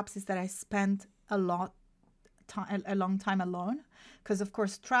me perhaps is that I spent a long time alone, because of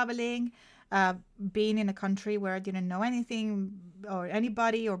course traveling, being in a country where I didn't know anything or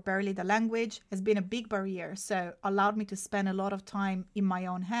anybody or barely the language has been a big barrier. So allowed me to spend a lot of time in my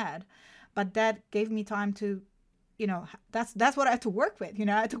own head, but that gave me time to, that's what I had to work with.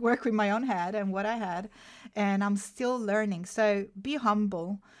 I had to work with my own head and what I had, and I'm still learning. So be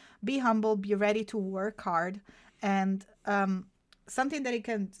humble, be ready to work hard. And something that it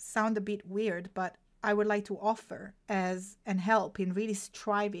can sound a bit weird, but I would like to offer and help in really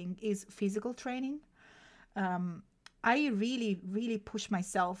striving is physical training. I really, really push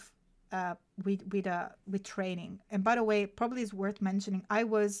myself with training. And by the way, probably is worth mentioning, I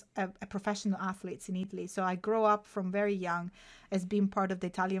was a professional athlete in Italy. So I grew up from very young as being part of the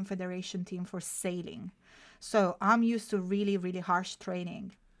Italian Federation team for sailing. So I'm used to really, really harsh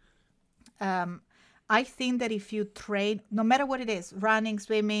training. I think that if you train, no matter what it is, running,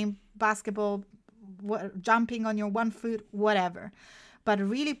 swimming, basketball, jumping on your one foot, whatever, but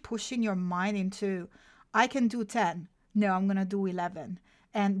really pushing your mind into, I can do 10. No, I'm going to do 11.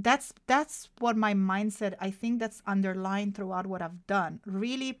 And that's what my mindset, I think that's underlined throughout what I've done.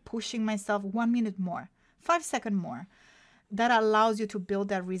 Really pushing myself 1 minute more, 5 seconds more. That allows you to build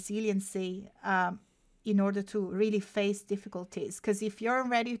that resiliency in order to really face difficulties. Because if you're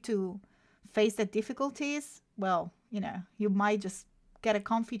ready to face the difficulties, well, you might just get a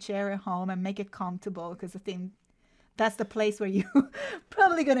comfy chair at home and make it comfortable, because I think that's the place where you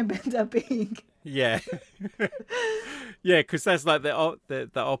probably going to end up being. Yeah. Yeah, because that's like the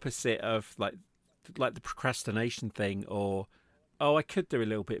opposite of like the procrastination thing, or, oh, I could do a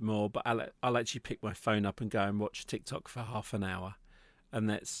little bit more, but I'll actually pick my phone up and go and watch TikTok for half an hour. And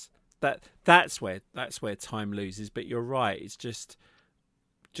that's where time loses. But you're right, it's just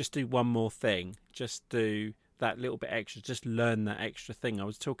do one more thing. Just do that little bit extra, just learn that extra thing. I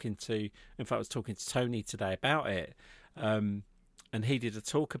was talking to Tony today about it, and he did a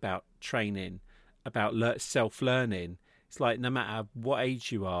talk about training, about self-learning. It's like no matter what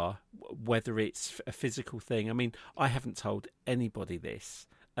age you are, whether it's a physical thing. I mean, I haven't told anybody this,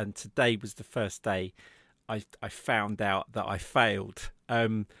 and today was the first day I found out that I failed.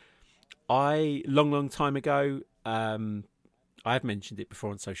 I long time ago, I've mentioned it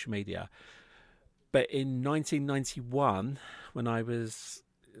before on social media, but in 1991, when I was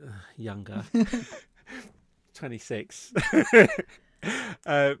younger, 26,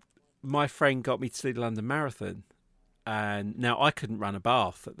 my friend got me to do the London Marathon. And now I couldn't run a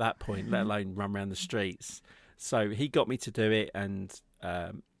bath at that point, let alone run around the streets. So he got me to do it, and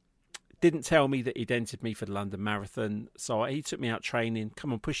didn't tell me that he'd entered me for the London Marathon. So he took me out training.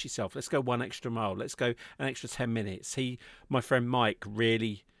 Come on, push yourself. Let's go 1 extra mile. Let's go an extra 10 minutes. My friend Mike,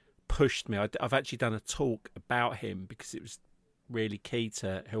 really pushed me. I've actually done a talk about him because it was really key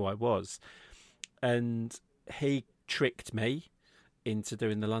to who I was. And he tricked me into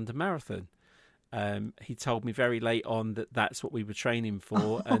doing the London Marathon. He told me very late on that that's what we were training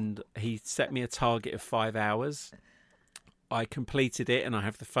for, and he set me a target of 5 hours. I completed it, and I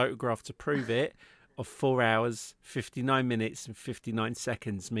have the photograph to prove it, of 4 hours, 59 minutes and 59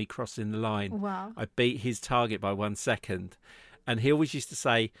 seconds, me crossing the line. Wow. I beat his target by 1 second. And he always used to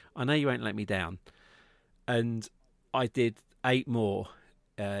say, I know you won't let me down. And I did 8 more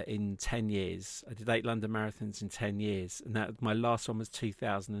in 10 years. I did 8 London Marathons in 10 years, and my last one was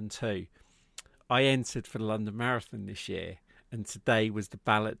 2002. I entered for the London Marathon this year, and today was the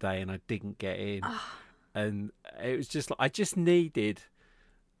ballot day, and I didn't get in. And it was just like, I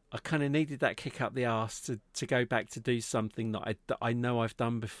kind of needed that kick up the arse to go back to do something that I know I've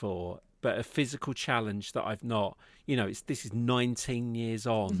done before, but a physical challenge that I've not. This is 19 years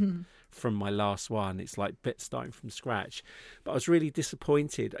on from my last one. It's like starting from scratch. But I was really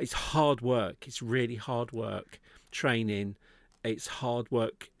disappointed. It's hard work. It's really hard work training. It's hard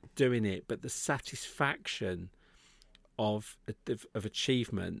work doing it, but the satisfaction of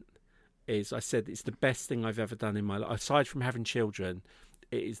achievement is, I said, it's the best thing I've ever done in my life. Aside from having children,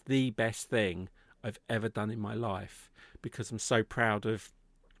 it is the best thing I've ever done in my life, because I'm so proud of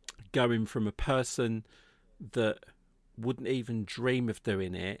going from a person that wouldn't even dream of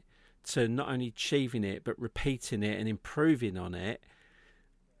doing it to not only achieving it but repeating it and improving on it,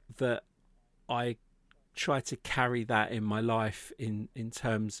 that I try to carry that in my life in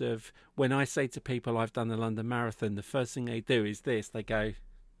terms of when I say to people I've done the London Marathon, the first thing they do is this. They go,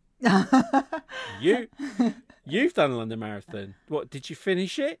 you've done the London Marathon. What, did you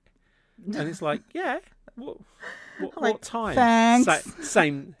finish it? And it's like, yeah. What time? Thanks.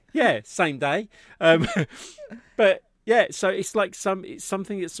 Same day. But yeah, so it's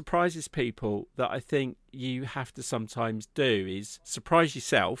something that surprises people that I think you have to sometimes do, is surprise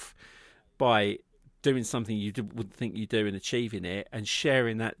yourself by doing something you wouldn't think you do and achieving it, and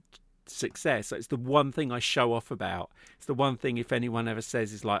sharing that success. So it's the one thing I show off about. It's the one thing, if anyone ever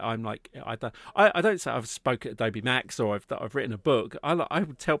says, is like, I'm like, I don't say I've spoken at Adobe Max or I've written a book. I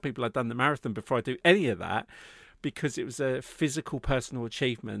would tell people I've done the marathon before I do any of that, because it was a physical personal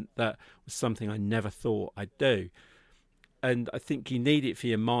achievement that was something I never thought I'd do. And I think you need it for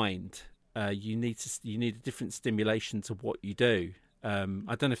your mind. You need a different stimulation to what you do. I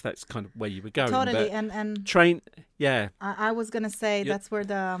don't know if that's kind of where you were going. Totally, but and train. Yeah, I was gonna say that's where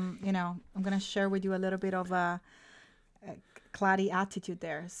the I'm gonna share with you a little bit of a cloudy attitude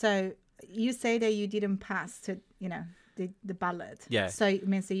there. So you say that you didn't pass to the ballot. Yeah. So it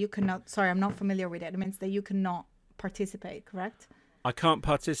means that you cannot. Sorry, I'm not familiar with it. It means that you cannot participate. Correct? I can't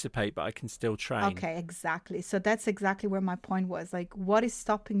participate, but I can still train. Okay, exactly. So that's exactly where my point was. Like, what is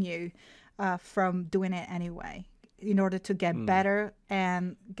stopping you from doing it anyway, in order to get better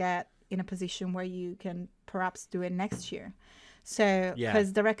and get in a position where you can perhaps do it next year? So,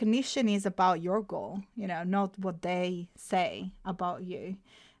 because the recognition is about your goal, not what they say about you.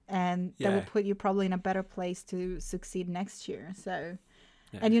 And that will put you probably in a better place to succeed next year. So,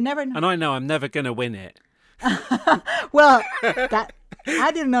 and you never know. And I know I'm never going to win it. Well,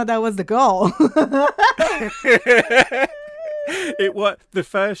 I didn't know that was the goal. It was the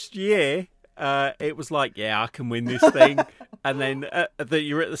first year. It was like, I can win this thing. And then that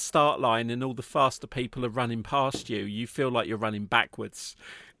you're at the start line and all the faster people are running past you. You feel like you're running backwards.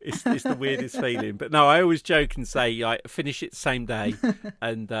 It's the weirdest feeling. But no, I always joke and say I finish it the same day.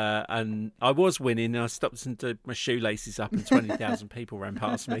 And I was winning, and I stopped and did my shoelaces up, and 20,000 people ran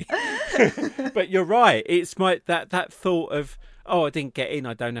past me. But you're right. It's that thought of, I didn't get in,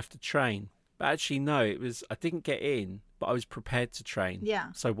 I don't have to train. But actually, no, it was I didn't get in, but I was prepared to train. Yeah.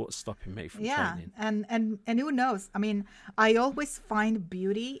 So what's stopping me from training? And who knows? I mean, I always find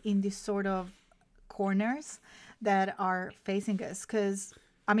beauty in these sort of corners that are facing us, because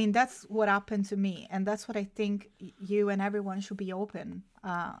I mean, that's what happened to me. And that's what I think you and everyone should be open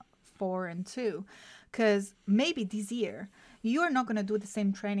for and to. Because maybe this year, you're not going to do the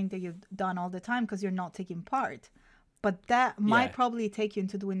same training that you've done all the time because you're not taking part. But that might probably take you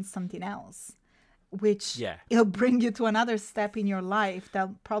into doing something else, which it'll bring you to another step in your life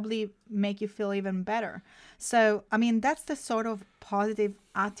that'll probably make you feel even better. So, I mean, that's the sort of positive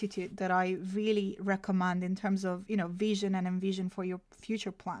attitude that I really recommend in terms of, vision and envision for your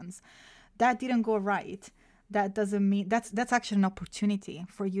future plans. That didn't go right. That doesn't mean that's actually an opportunity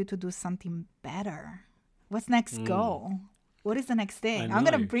for you to do something better. What's next goal? What is the next thing? I'm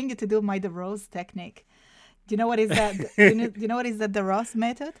going to bring you to do my DeRose technique. Do you know what is that? do you know what is the DeRose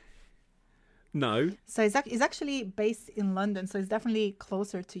method? No. So it's actually based in London, so it's definitely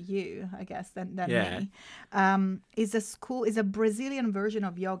closer to you, I guess, than me. It's a Brazilian version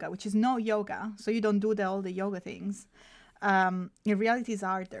of yoga, which is no yoga, so you don't do all the yoga things. In reality, it's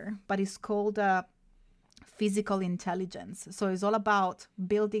harder, but it's called physical intelligence. So it's all about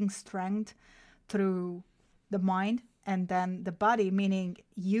building strength through the mind and then the body, meaning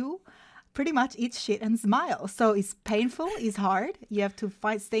you pretty much eat shit and smile. So it's painful, it's hard. You have to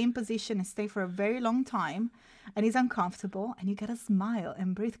stay in position and stay for a very long time. And it's uncomfortable. And you gotta smile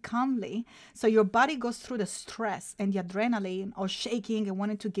and breathe calmly. So your body goes through the stress and the adrenaline or shaking and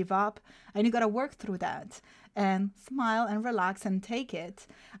wanting to give up. And you gotta work through that. And smile and relax and take it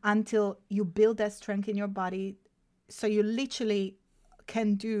until you build that strength in your body. So you literally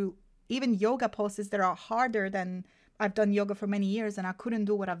can do even yoga poses that are harder than... I've done yoga for many years and I couldn't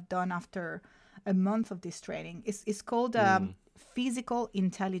do what I've done after a month of this training. It's called physical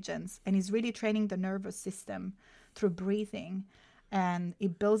intelligence, and it's really training the nervous system through breathing, and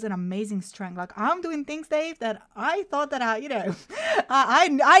it builds an amazing strength. Like, I'm doing things, Dave, that I thought that I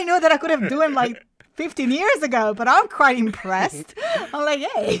know that I could have done like 15 years ago, but I'm quite impressed. I'm like,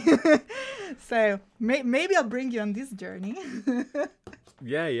 hey. So maybe I'll bring you on this journey.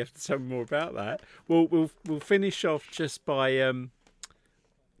 Yeah, you have to tell me more about that. We'll finish off just by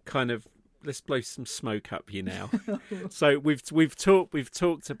kind of, let's blow some smoke up you now. So we've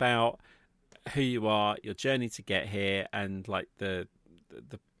talked about who you are, your journey to get here, and like the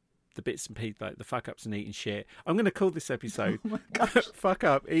bits and pieces, like the fuck ups and eating shit. I'm going to call this episode "Fuck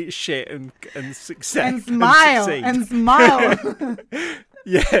Up, Eat Shit, and Success and Smile and Smile."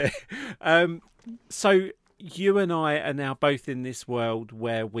 Yeah. So you and I are now both in this world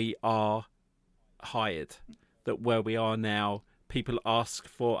where we are hired, where we are now, people ask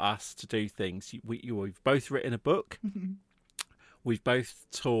for us to do things. We've both written a book. Mm-hmm. We've both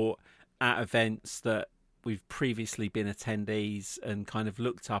taught at events that we've previously been attendees and kind of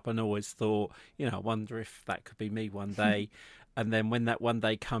looked up and always thought, I wonder if that could be me one day. And then when that one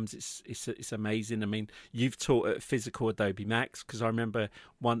day comes, it's amazing. I mean, you've taught at Physical Adobe Max, because I remember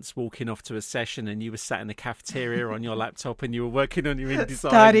once walking off to a session and you were sat in the cafeteria on your laptop and you were working on your InDesign.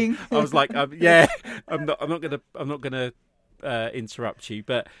 Studying. I was like, I'm not gonna interrupt you,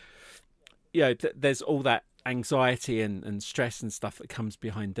 but there's all that anxiety and stress and stuff that comes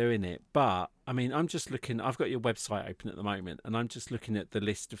behind doing it. But I mean, I'm just looking. I've got your website open at the moment, and I'm just looking at the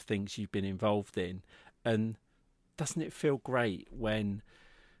list of things you've been involved in, and doesn't it feel great when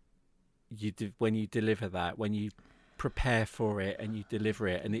you deliver that, when you prepare for it and you deliver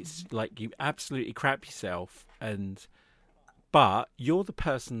it, and it's like you absolutely crap yourself, but you're the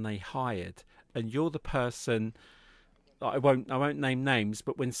person they hired, and you're the person. I won't name names,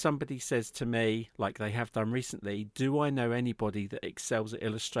 but when somebody says to me, like they have done recently, do I know anybody that excels at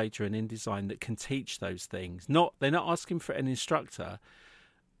Illustrator and InDesign that can teach those things? They're not asking for an instructor.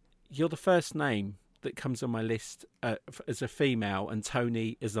 You're the first name that comes on my list as a female, and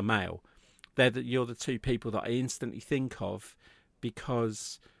Tony as a male. You're the two people that I instantly think of,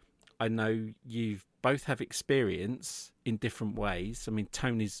 because I know you both have experience in different ways. I mean,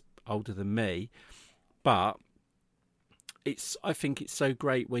 Tony's older than me, but I think it's so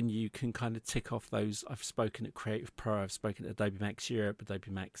great when you can kind of tick off those. I've spoken at Creative Pro, I've spoken at Adobe Max Europe,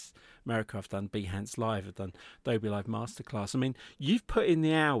 Adobe Max America, I've done Behance Live, I've done Adobe Live Masterclass. I mean, you've put in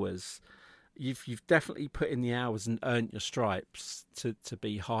the hours. You've definitely put in the hours and earned your stripes to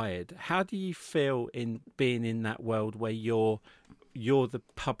be hired. How do you feel in being in that world where you're the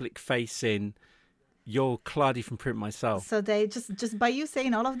public facing? You're Claudia from Print Myself. So they just by you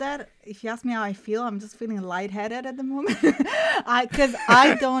saying all of that, if you ask me how I feel, I'm just feeling lightheaded at the moment.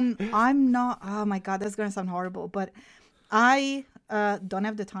 I'm not, oh my God, that's going to sound horrible, but I don't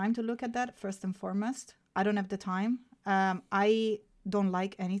have the time to look at that, first and foremost. I don't have the time. I don't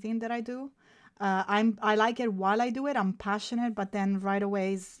like anything that I do. I like it while I do it. I'm passionate, but then right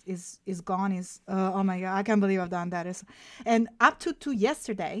away is gone. Oh my God, I can't believe I've done that. And up to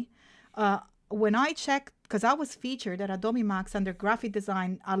yesterday, when I checked, because I was featured at Adobe Max under graphic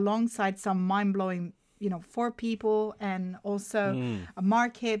design alongside some mind-blowing, 4 people, and also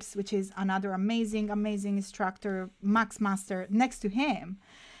Mark Hibbs, which is another amazing instructor, Max Master, next to him.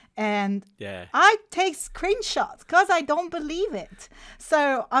 And I take screenshots because I don't believe it.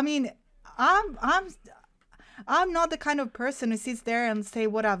 So, I mean, I'm not the kind of person who sits there and say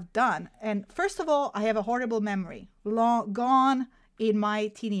what I've done. And first of all, I have a horrible memory, gone in my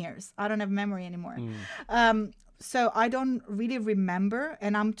teen years. I don't have memory anymore. So I don't really remember,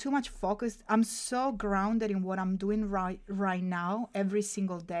 and I'm too much focused. I'm so grounded in what I'm doing right now every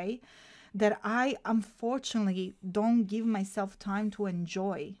single day that I unfortunately don't give myself time to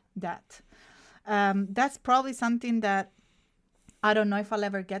enjoy that. That's probably something that I don't know if I'll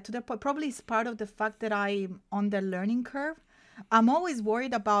ever get to that point. Probably it's part of the fact that I'm on the learning curve. I'm always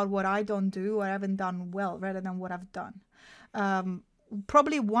worried about what I don't do or haven't done well rather than what I've done.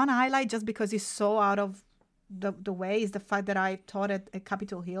 Probably one highlight, just because it's so out of the way, is the fact that I taught at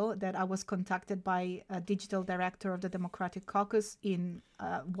Capitol Hill, that I was contacted by a digital director of the Democratic Caucus in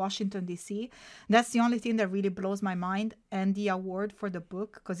Washington, D.C. That's the only thing that really blows my mind. And the award for the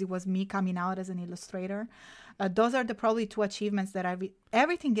book, because it was me coming out as an illustrator. Those are the probably 2 achievements that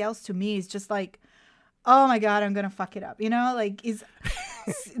everything else to me is just like, oh my God, I'm going to fuck it up. Like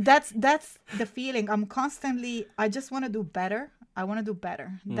that's the feeling. I just want to do better. I want to do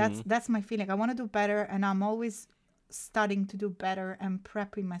better. That's my feeling. I want to do better, and I'm always studying to do better and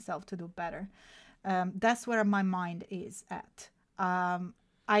prepping myself to do better. That's where my mind is at.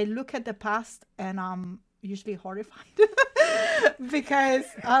 I look at the past and I'm usually horrified because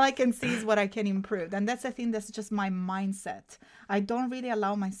all I can see is what I can improve. And that's the thing, that's just my mindset. I don't really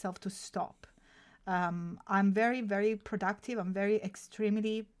allow myself to stop. I'm very, very productive. I'm very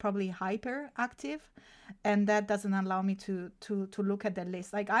extremely probably hyperactive. And that doesn't allow me to look at the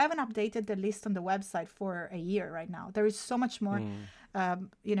list. Like, I haven't updated the list on the website for a year right now. There is so much more, that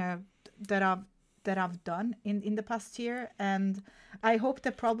I've done in the past year. And I hope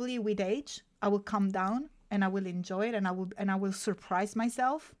that probably with age, I will calm down and I will enjoy it, and I will surprise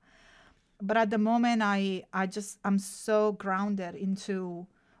myself. But at the moment, I'm so grounded into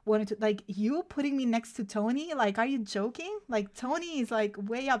wanting to, like, you putting me next to Tony. Like, are you joking? Like, Tony is like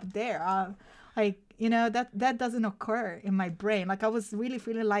way up there. That doesn't occur in my brain. Like, I was really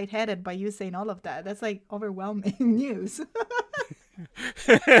feeling lightheaded by you saying all of that. That's like overwhelming news.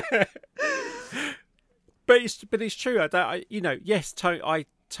 But it's true. Yes,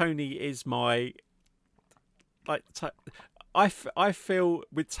 Tony is my, like, I feel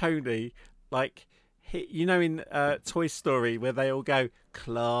with Tony, like, in Toy Story where they all go,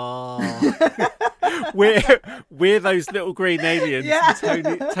 Claw. we're those little green aliens. Yeah.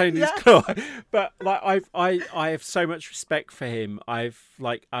 Tony's Claw. But like, I have so much respect for him. I've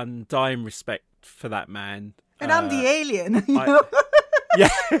like undying respect for that man. And I'm the alien. Yeah.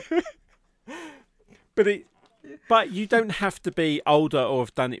 But you don't have to be older or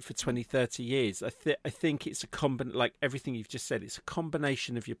have done it for 20, 30 years. I think it's like everything you've just said, it's a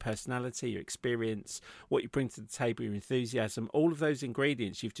combination of your personality, your experience, what you bring to the table, your enthusiasm. All of those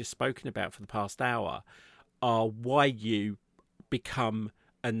ingredients you've just spoken about for the past hour are why you become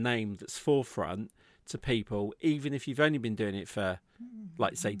a name that's forefront to people, even if you've only been doing it for,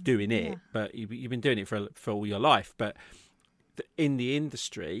 like, say, but you've been doing it for all your life. But in the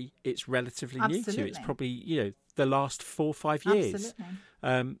industry, it's relatively new to you. It's probably, the last 4 or 5 years.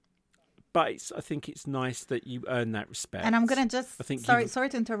 Absolutely. But I think it's nice that you earn that respect. And I'm gonna sorry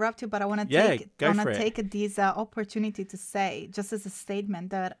to interrupt you, but I want to take this opportunity to say, just as a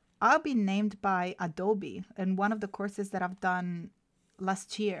statement, that I'll be named by Adobe in one of the courses that I've done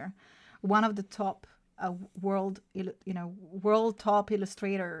last year, one of the top world top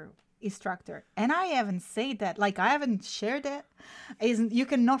illustrator instructor. And I haven't said that, like, I haven't shared it. You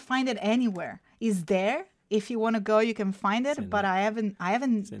cannot find it anywhere. It's there. If you want to go, you can find it, but I haven't.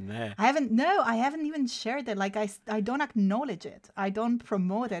 It's in there. I haven't even shared it. Like, I don't acknowledge it. I don't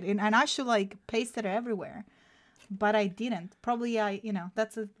promote it, and I should, like, paste it everywhere, but I didn't. Probably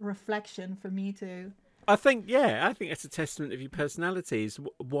that's a reflection for me to. I think it's a testament of your personality. Is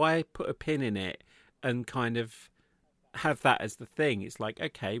why put a pin in it and kind of have that as the thing. It's like,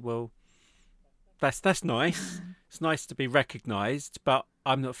 okay, well, that's nice. It's nice to be recognised, but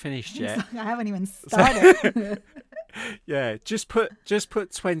I'm not finished yet. I haven't even started. Yeah, just put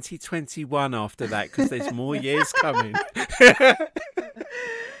 2021 after that, because there's more years coming.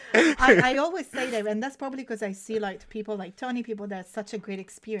 I always say that, and that's probably because I see like people like Tony, people that have such a great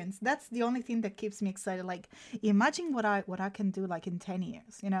experience. That's the only thing that keeps me excited. Like, imagine what I can do like in 10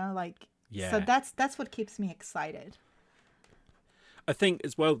 years, you know, like, Yeah. So that's what keeps me excited. I think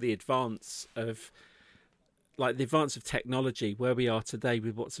as well the advance of technology, where we are today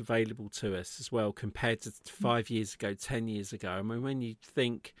with what's available to us as well, compared to 5 years ago, 10 years ago. I mean, when you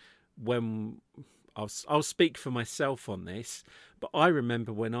think, when I'll speak for myself on this, but I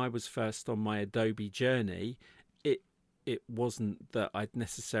remember when I was first on my Adobe journey, it wasn't that I'd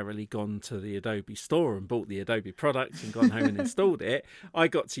necessarily gone to the Adobe store and bought the Adobe product and gone home and installed it. I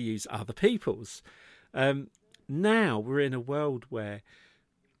got to use other people's. Now we're in a world where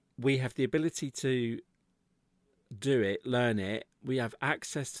we have the ability to do it, learn it. We have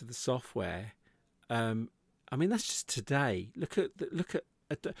access to the software. I mean, that's just today. Look at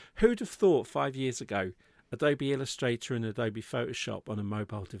who'd have thought 5 years ago Adobe Illustrator and Adobe Photoshop on a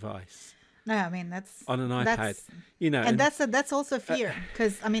mobile device? No, I mean that's on an iPad, you know, and that's also fear,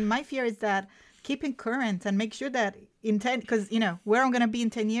 because I mean my fear is that keeping current and make sure that in 10, because you know where I'm going to be in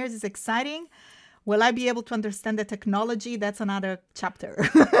 10 years is exciting. Will I be able to understand the technology? That's another chapter.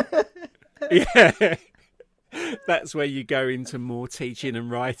 Yeah. That's where you go into more teaching and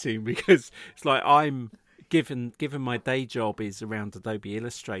writing, because it's like I'm given my day job is around Adobe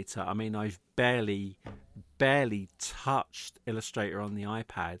Illustrator. I mean, I've barely touched Illustrator on the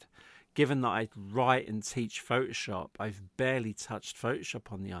iPad. Given that I write and teach Photoshop, I've barely touched Photoshop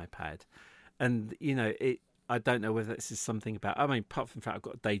on the iPad. And, you know, I don't know whether this is something about, I mean, apart from the fact I've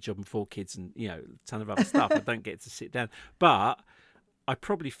got a day job and 4 kids and, you know, a ton of other stuff, I don't get to sit down. But I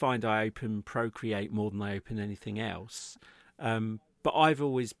probably find I open Procreate more than I open anything else. But I've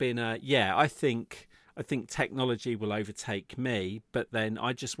always been I think technology will overtake me, but then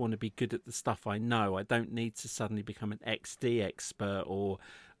I just want to be good at the stuff I know. I don't need to suddenly become an XD expert or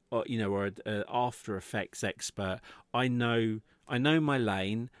you know, or an After Effects expert. I know my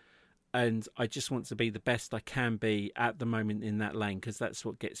lane, and I just want to be the best I can be at the moment in that lane, because that's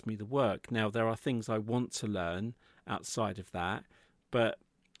what gets me the work. Now, there are things I want to learn outside of that, but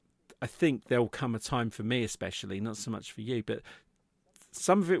I think there'll come a time for me, especially, not so much for you, but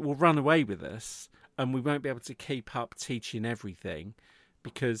some of it will run away with us, and we won't be able to keep up teaching everything,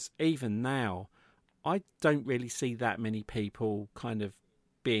 because even now, I don't really see that many people kind of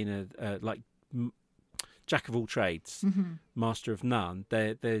being a jack of all trades, master of none.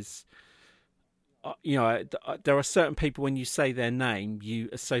 There's you know, there are certain people, when you say their name, you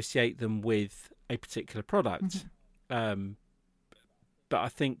associate them with a particular product. But I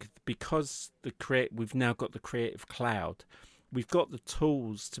think because we've now got the Creative Cloud, we've got the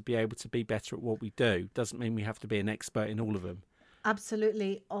tools to be able to be better at what we do. Doesn't mean we have to be an expert in all of them.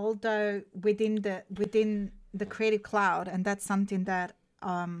 Absolutely. Although within the Creative Cloud, and that's something that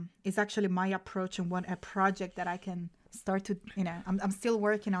is actually my approach and what a project that I can start to, you know, I'm still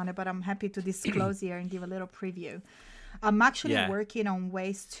working on it, but I'm happy to disclose here and give a little preview. I'm actually working on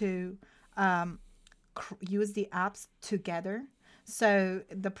ways to use the apps together. So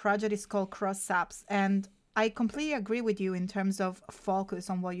the project is called Cross Apps, and I completely agree with you in terms of focus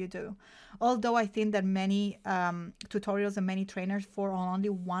on what you do. Although I think that many tutorials and many trainers for only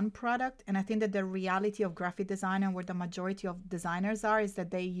one product, and I think that the reality of graphic design and where the majority of designers are is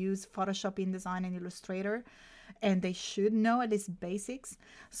that they use Photoshop, InDesign, and Illustrator, and they should know at least basics.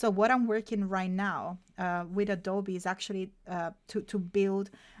 So what I'm working right now with Adobe is actually to build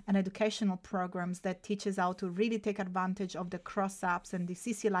an educational programs that teaches how to really take advantage of the cross apps and the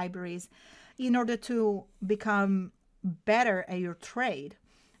CC libraries in order to become better at your trade,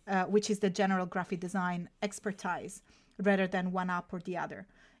 which is the general graphic design expertise, rather than one app or the other.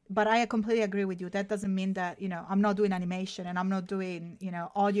 But I completely agree with you. That doesn't mean that, you know, I'm not doing animation and I'm not doing, you know,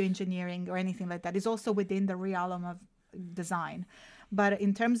 audio engineering or anything like that. It's also within the realm of design. But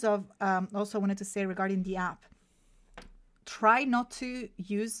in terms of, also wanted to say regarding the app, try not to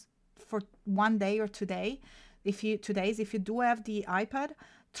use for 1 day or 2 days. If you do have the iPad,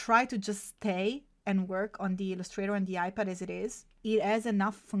 try to just stay and work on the Illustrator and the iPad as it is. It has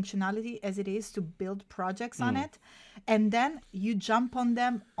enough functionality as it is to build projects on it, and then you jump on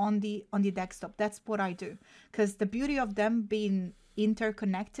them on the desktop. That's what I do, because the beauty of them being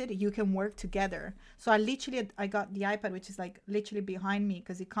interconnected, you can work together. So I got the iPad, which is like literally behind me,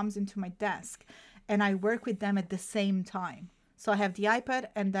 because it comes into my desk, and I work with them at the same time. So I have the iPad,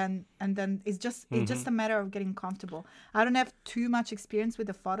 and then it's just a matter of getting comfortable. I don't have too much experience with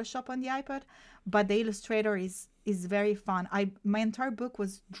the Photoshop on the iPad, but the Illustrator is very fun. My entire book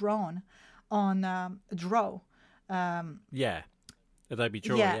was drawn on Draw. Yeah, Adobe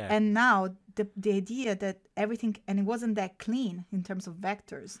Draw, Yeah, yeah. and now the idea that everything, and it wasn't that clean in terms of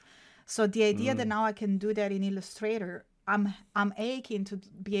vectors. So the idea that now I can do that in Illustrator, I'm aching to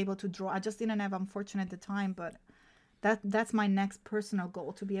be able to draw. I just didn't have, unfortunately, the time, but that's my next personal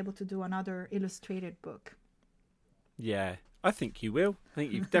goal, to be able to do another illustrated book. Yeah, I think you will. I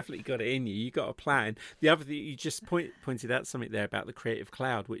think you've definitely got it in you. You got a plan. The other thing, you just pointed out something there about the Creative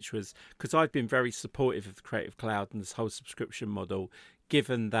Cloud, which was because I've been very supportive of the Creative Cloud and this whole subscription model,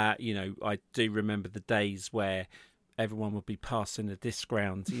 given that, you know, I do remember the days where everyone would be passing a disc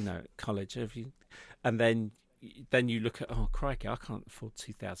round, you know, at college, and then you look at, oh crikey, I can't afford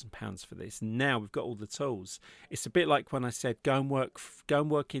 £2,000 for this. Now we've got all the tools. It's a bit like when I said go and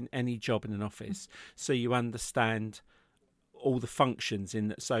work in any job in an office, so you understand all the functions in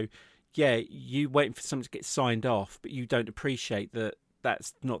that. So yeah, you waiting for something to get signed off, but you don't appreciate that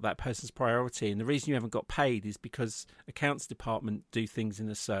that's not that person's priority, and the reason you haven't got paid is because accounts department do things in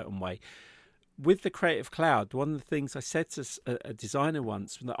a certain way. With the Creative Cloud, one of the things I said to a designer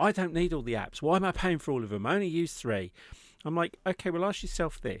once was that I don't need all the apps. Why am I paying for all of them? I only use 3. I'm like, okay, well, ask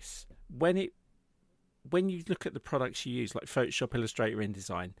yourself this. When you look at the products you use, like Photoshop, Illustrator,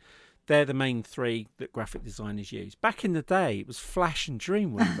 InDesign, they're the main 3 that graphic designers use. Back in the day, it was Flash and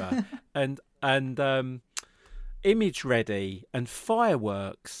Dreamweaver and Image Ready and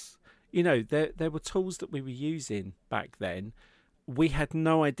Fireworks. You know, there were tools that we were using back then. We had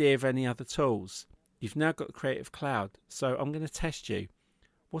no idea of any other tools. You've now got the Creative Cloud. So I'm going to test you.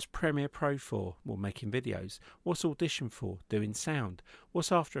 What's Premiere Pro for? Well, making videos. What's Audition for? Doing sound.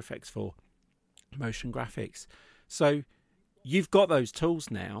 What's After Effects for? Motion graphics. So you've got those tools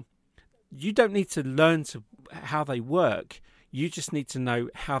now. You don't need to learn how they work. You just need to know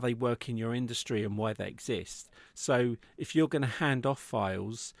how they work in your industry and why they exist. So if you're going to hand off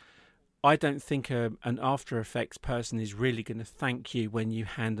files, I don't think an After Effects person is really going to thank you when you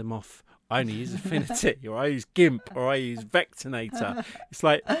hand them off. I only use Affinity, or I use GIMP, or I use Vectornator. It's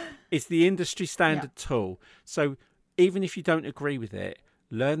like, it's the industry standard tool. So even if you don't agree with it,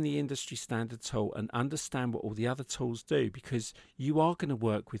 learn the industry standard tool and understand what all the other tools do, because you are going to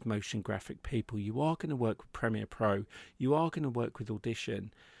work with motion graphic people. You are going to work with Premiere Pro. You are going to work with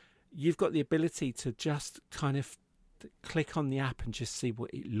Audition. You've got the ability to just kind of click on the app and just see what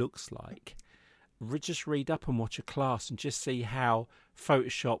it looks like. Just read up and watch a class and just see how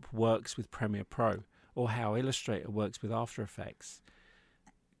Photoshop works with Premiere Pro or how Illustrator works with After Effects,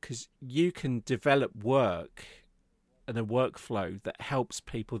 because you can develop work and a workflow that helps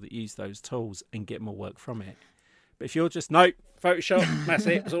people that use those tools and get more work from it. But if you're just, nope, Photoshop, that's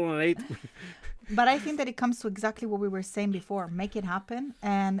it, that's all I need. But I think that it comes to exactly what we were saying before. Make it happen.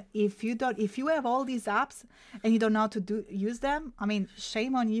 And if you have all these apps and you don't know how to use them, I mean,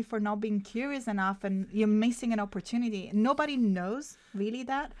 shame on you for not being curious enough, and you're missing an opportunity. Nobody knows really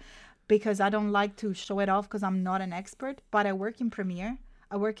that, because I don't like to show it off because I'm not an expert. But I work in Premiere,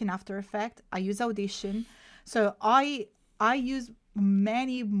 I work in After Effects, I use Audition. So I use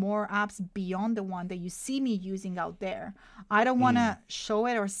many more apps beyond the one that you see me using out there. I don't want to show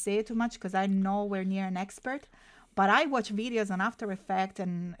it or say it too much because I'm nowhere near an expert, but I watch videos on After Effects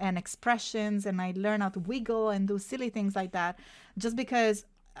and expressions, and I learn how to wiggle and do silly things like that, just because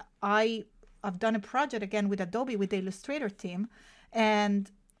I've done a project again with Adobe, with the Illustrator team, and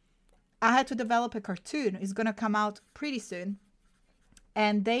I had to develop a cartoon. It's going to come out pretty soon,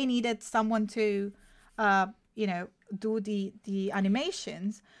 and they needed someone to do the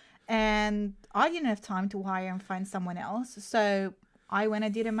animations, and I didn't have time to hire and find someone else, so I went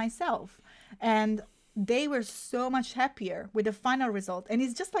and did it myself, and they were so much happier with the final result. And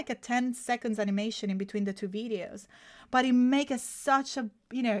it's just like a 10 seconds animation in between the 2 videos, but it makes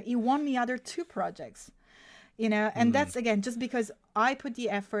it won me other 2 projects, and that's, again, just because I put the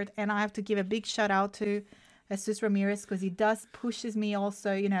effort. And I have to give a big shout out to Jesus Ramirez, because he does pushes me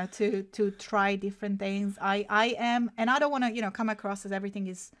also, to try different things. I am, and I don't want to, come across as everything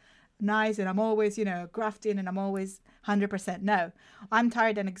is nice and I'm always, grafting and I'm always 100%. No, I'm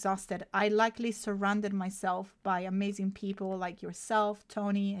tired and exhausted. I luckily surrounded myself by amazing people like yourself,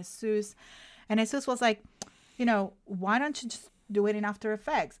 Tony, Jesus. And Jesus was like, why don't you just do it in After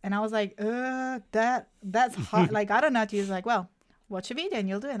Effects? And I was like, that's hard. Like, I don't know how to use. Like, well, watch a video and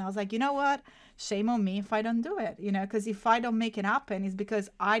you'll do it. And I was like, you know what? Shame on me if I don't do it, because if I don't make it happen, it's because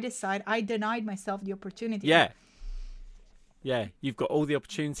I denied myself the opportunity. Yeah, you've got all the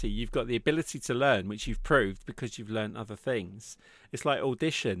opportunity. You've got the ability to learn, which you've proved because you've learned other things. It's like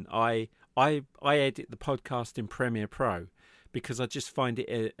Audition. I edit the podcast in Premiere Pro because I just find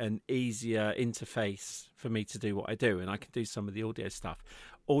it an easier interface for me to do what I do, and I can do some of the audio stuff.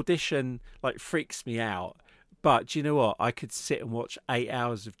 Audition freaks me out, But do you know what? I could sit and watch 8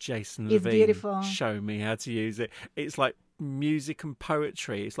 hours of Jason It's Levine beautiful. show me how to use it. It's like music and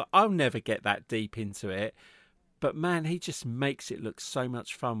poetry. It's like I'll never get that deep into it. But man, he just makes it look so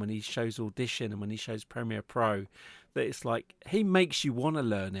much fun when he shows Audition and when he shows Premiere Pro, that it's like he makes you want to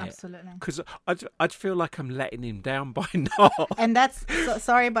learn it. Absolutely. Because I'd feel like I'm letting him down by not. And that's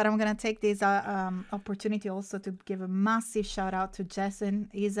sorry, but I'm gonna take this opportunity also to give a massive shout out to Jason.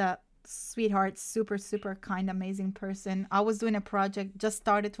 He's a sweetheart, super kind, amazing person. I was doing a project, just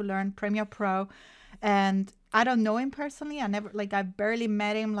started to learn Premiere Pro, and I don't know him personally. I barely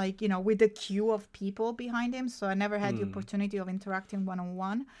met him, like, you know, with the queue of people behind him. So I never had the opportunity of interacting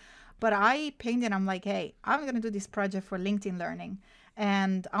one-on-one. But I pinged him. I'm like, hey, I'm going to do this project for LinkedIn Learning.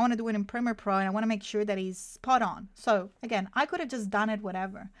 And I want to do it in Premiere Pro, and I want to make sure that he's spot on. So again, I could have just done it,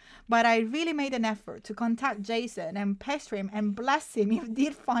 whatever. But I really made an effort to contact Jason and pester him and bless him if he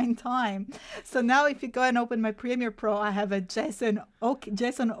did find time. So now if you go and open my Premiere Pro, I have a Jason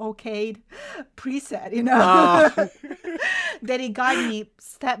okayed preset, you know, that he guided me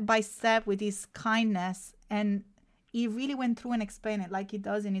step by step with his kindness. And he really went through and explained it like he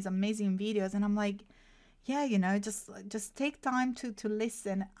does in his amazing videos. And I'm like, yeah, you know, just take time to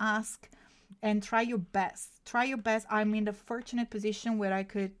listen, ask, and try your best. Try your best. I'm in the fortunate position where I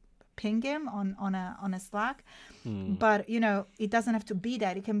could ping him on a Slack, but you know, it doesn't have to be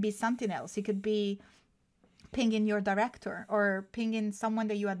that. It can be something else. It could be pinging your director or pinging someone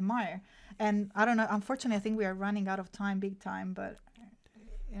that you admire. And I don't know. Unfortunately, I think we are running out of time, big time. But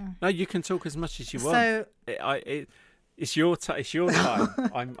yeah. No, you can talk as much as you want. So it's your time.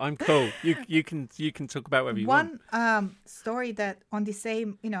 I'm cool. You can talk about whatever you want. One story that on the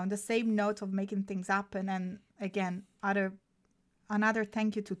same note of making things happen, and again, another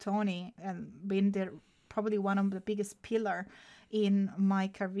thank you to Tony and being probably one of the biggest pillar in my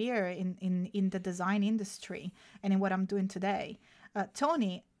career in the design industry and in what I'm doing today.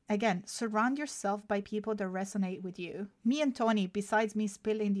 Tony, again, surround yourself by people that resonate with you. Me and Tony, besides me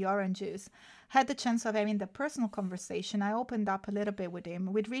spilling the orange juice, had the chance of having the personal conversation. I opened up a little bit with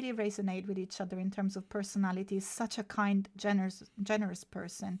him. We'd really resonate with each other in terms of personality. He's such a kind, generous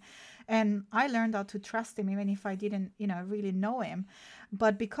person. And I learned how to trust him even if I didn't, really know him.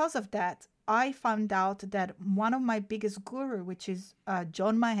 But because of that, I found out that one of my biggest guru, which is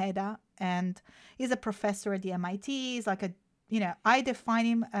John Maheda, and he's a professor at the MIT. He's like I define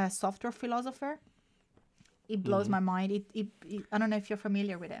him a software philosopher. It blows my mind. I don't know if you're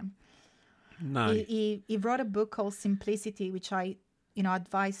familiar with him. No. He wrote a book called Simplicity, which I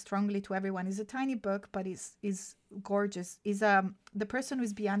advise strongly to everyone. It's a tiny book, but it's gorgeous. He's the person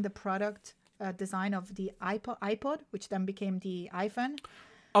who's behind the product design of the iPod, which then became the iPhone.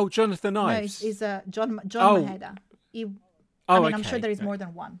 Oh, Jonathan Ives. No, he's John Maheda. I'm sure there is more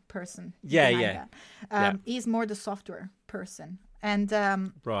than one person. Yeah. That. He's more the software person. And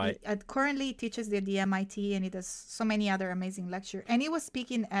right. He currently teaches at the MIT, and he does so many other amazing lectures. And he was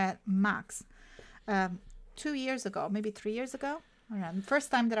speaking at Max 2 years ago, maybe 3 years ago. The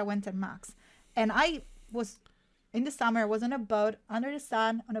first time that I went at Max. And I was, in the summer, I was on a boat, under the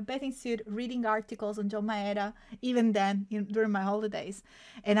sun, on a bathing suit, reading articles on John Maheda, even then, during my holidays.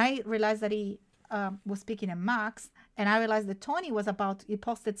 And I realized that he was speaking at Max, and I realized that Tony he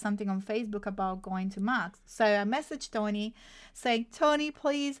posted something on Facebook about going to Max. So I messaged Tony saying, Tony,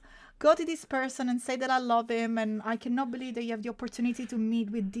 please go to this person and say that I love him, and I cannot believe that you have the opportunity to meet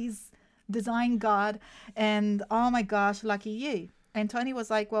with this design god, and oh my gosh, lucky you. And Tony was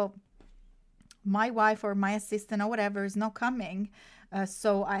like, well, my wife or my assistant or whatever is not coming,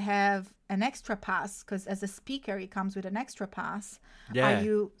 so I have an extra pass, because as a speaker it comes with an extra pass. Are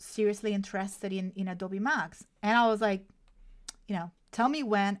you seriously interested in Adobe Max? And I was like, tell me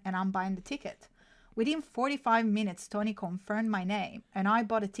when and I'm buying the ticket. Within 45 minutes, Tony confirmed my name, and I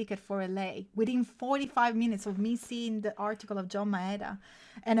bought a ticket for LA. Within 45 minutes of me seeing the article of John Maheda,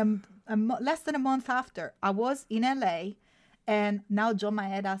 and less than a month after, I was in LA, and now John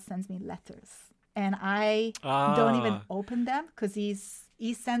Maheda sends me letters. And I don't even open them, because he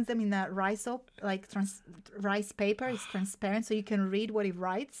sends them in a rice paper. It's transparent, so you can read what he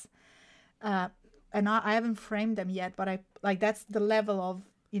writes. And I haven't framed them yet, but that's the level of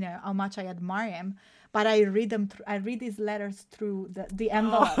how much I admire him. But I read them. I read these letters through the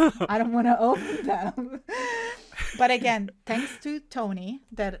envelope. I don't want to open them. But again, thanks to Tony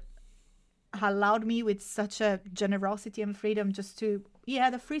that allowed me with such a generosity and freedom he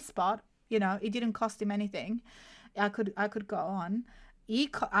had a free spot. It didn't cost him anything. I could go on.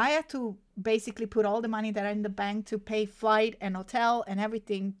 I had to basically put all the money that I had in the bank to pay flight and hotel and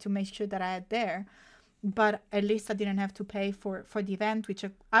everything to make sure that I had there. but at least I didn't have to pay for the event, which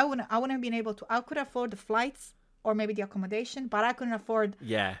I wouldn't have been able to. I could afford the flights or maybe the accommodation, but I couldn't afford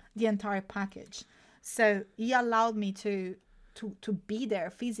the entire package. So he allowed me to be there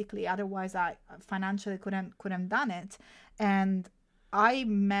physically. Otherwise, I financially couldn't done it. And I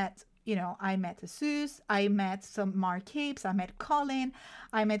met Jesus, I met some Mark Hibbs, I met Colin,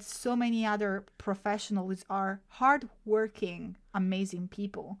 I met so many other professionals who are hardworking, amazing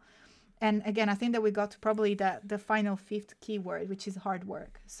people. And again, I think that we got to probably the final fifth keyword, which is hard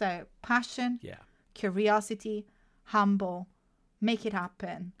work. So passion, curiosity, humble, make it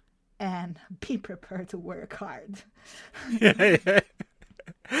happen, and be prepared to work hard.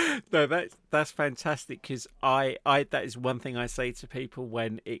 No, that's fantastic, because I that is one thing I say to people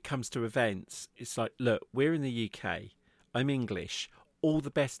when it comes to events. It's like, look, we're in the UK. I'm English. All the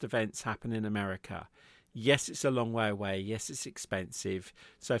best events happen in America. Yes, it's a long way away. Yes, it's expensive.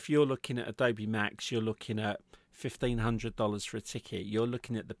 So if you're looking at Adobe Max, you're looking at $1,500 for a ticket. You're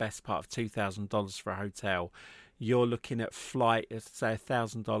looking at the best part of $2,000 for a hotel. You're looking at say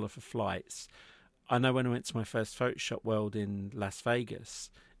 $1,000 for flights. I know when I went to my first Photoshop World in Las Vegas,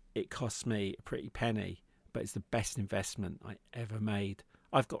 it cost me a pretty penny, but it's the best investment I ever made.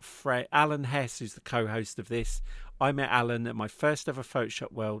 I've got Alan Hess, who's the co-host of this. I met Alan at my first ever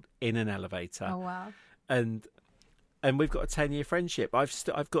Photoshop World in an elevator. Oh, wow. And we've got a 10-year friendship.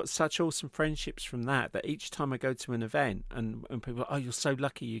 I've got such awesome friendships from that each time I go to an event and people are, oh, you're so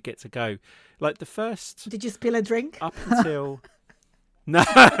lucky you get to go. Like the first... Did you spill a drink? Up until... No,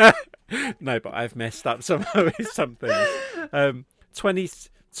 no, but I've messed up somehow with something.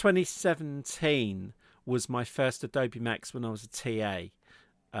 2017 was my first Adobe Max when I was a TA.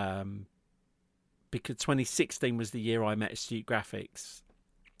 Because 2016 was the year I met Astute Graphics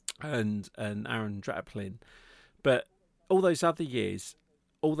and Aaron Draplin. But all those other years,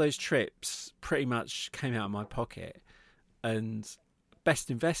 all those trips pretty much came out of my pocket. And best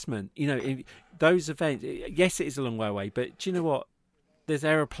investment, those events, yes, it is a long way away, but do you know what? There's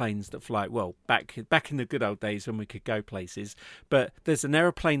aeroplanes that fly, well, back in the good old days when we could go places, but there's an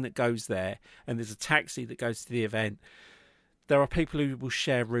aeroplane that goes there and there's a taxi that goes to the event. There are people who will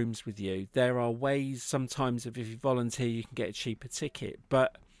share rooms with you. There are ways sometimes if you volunteer, you can get a cheaper ticket,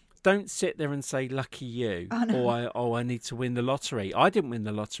 but don't sit there and say, lucky you, or I need to win the lottery. I didn't win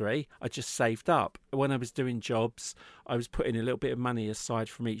the lottery. I just saved up. When I was doing jobs, I was putting a little bit of money aside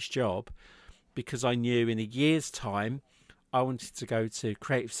from each job because I knew in a year's time, I wanted to go to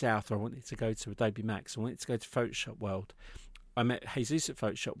Creative South, or I wanted to go to Adobe Max, I wanted to go to Photoshop World. I met Jesus at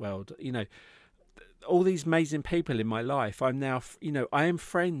Photoshop World. All these amazing people in my life. I'm now, I am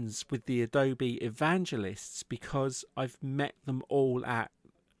friends with the Adobe evangelists because I've met them all at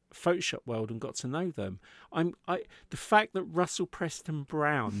Photoshop World and got to know them. The fact that Russell Preston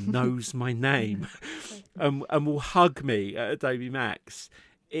Brown knows my name and will hug me at Adobe Max,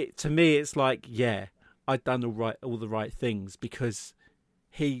 to me it's like, yeah, I've done all the right things because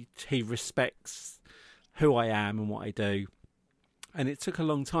he respects who I am and what I do. And it took a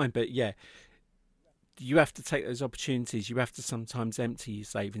long time, but yeah, you have to take those opportunities. You have to sometimes empty your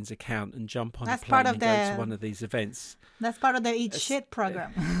savings account and jump on a plane and go to one of these events. That's part of the Eat Shit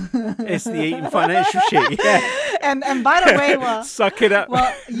program. It's the Eating Financial Shit, yeah. And by the way, suck it up.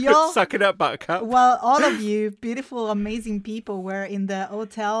 Well, suck it up, Buttercup. Well, all of you beautiful, amazing people were in the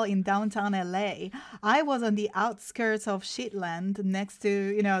hotel in downtown LA. I was on the outskirts of shitland, next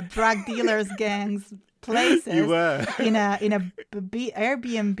to drug dealers, gangs, places. You were in a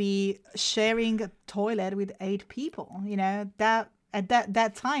Airbnb sharing a toilet with 8 people. That at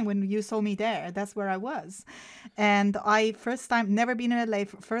that time when you saw me there, that's where I was. And first time, never been in LA,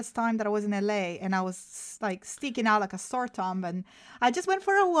 first time that I was in LA, and I was like sticking out like a sore thumb, and I just went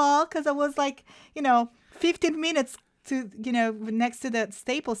for a walk because I was like 15 minutes to next to the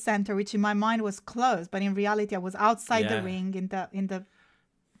Staples Center, which in my mind was closed, but in reality I was outside the ring in the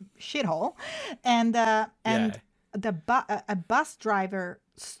shithole, and a bus driver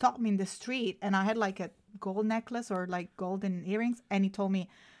stopped me in the street, and I had like a gold necklace or like golden earrings, and he told me,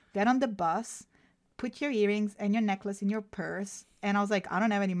 get on the bus, put your earrings and your necklace in your purse. And I was like, I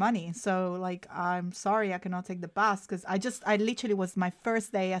don't have any money, so like, I'm sorry, I cannot take the bus, because I literally was my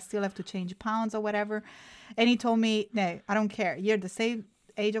first day, I still have to change pounds or whatever. And he told me, no, I don't care, you're the same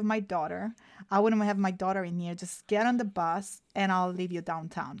age of my daughter, I wouldn't have my daughter in here, just get on the bus and I'll leave you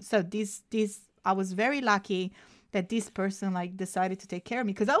downtown. So this I was very lucky that this person like decided to take care of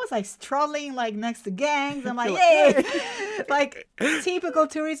me, because I was like strolling like next to gangs. I'm like, hey, like typical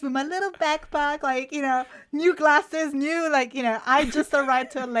tourist with my little backpack, like, new glasses, I just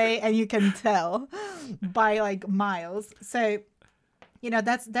arrived to LA, and you can tell by like miles. So,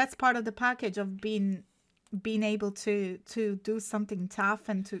 that's part of the package of being being able to do something tough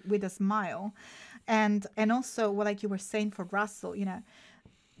and to with a smile. And also, well, like you were saying for Russell,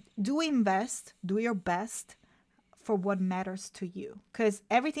 do your best for what matters to you, because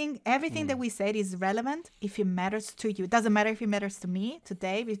everything that we said is relevant if it matters to you. It doesn't matter if it matters to me, to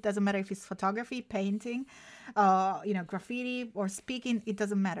Dave. It doesn't matter if it's photography, painting, graffiti, or speaking. It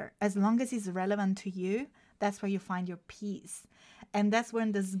doesn't matter. As long as it's relevant to you, that's where you find your peace. And that's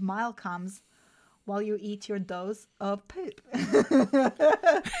when the smile comes while you eat your dose of poop.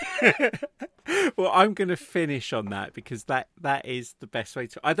 Well, I'm going to finish on that, because that is the best way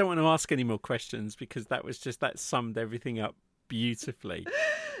to. I don't want to ask any more questions, because that summed everything up beautifully.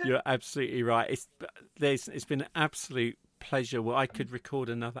 You're absolutely right. It's been an absolute pleasure. Well, I could record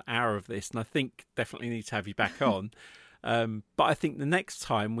another hour of this, and I think definitely need to have you back on. But I think the next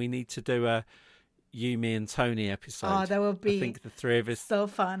time we need to do a you, me, and Tony episode. Oh, that would be. I think the three of us. So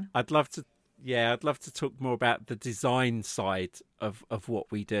fun. I'd love to. Yeah, I'd love to talk more about the design side of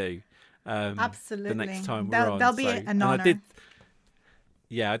what we do. Absolutely. The next time we're on. That'll be an honor.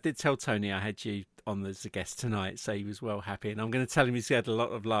 I did tell Tony I had you on as a guest tonight, so he was well happy. And I'm going to tell him he's had a lot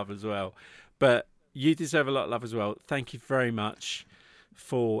of love as well. But you deserve a lot of love as well. Thank you very much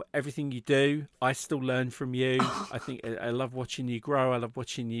for everything you do. I still learn from you. I think I love watching you grow. I love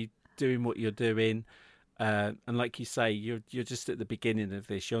watching you doing what you're doing. And like you say, you're just at the beginning of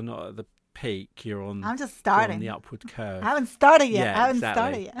this. You're not at the peak. I'm just starting. You're on the upward curve. I haven't started yet. Yeah,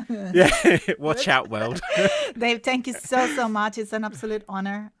 Started yet. Yeah, watch out, world. Dave, thank you so much. It's an absolute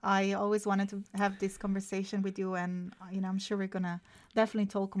honor. I always wanted to have this conversation with you, and I'm sure we're gonna definitely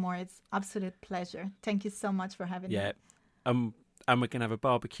talk more. It's absolute pleasure. Thank you so much for having me. Yeah, and we're gonna have a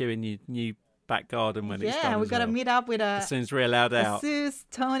barbecue in your new back garden when it's done. Yeah, we gotta meet up with as soon as we're allowed out. Sus,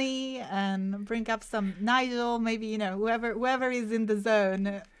 Tony, and bring up some Nigel, maybe whoever is in the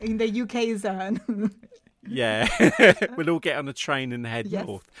zone, in the UK zone. Yeah, we'll all get on a train and head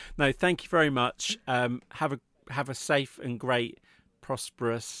north. No, thank you very much. Have a safe and great,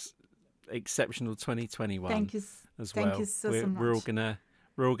 prosperous, exceptional 2021. Thank you as well. Thank you so much.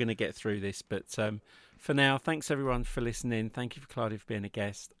 We're all gonna get through this, but for now, thanks everyone for listening. Thank you for Claudia for being a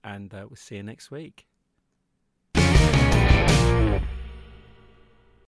guest, and we'll see you next week.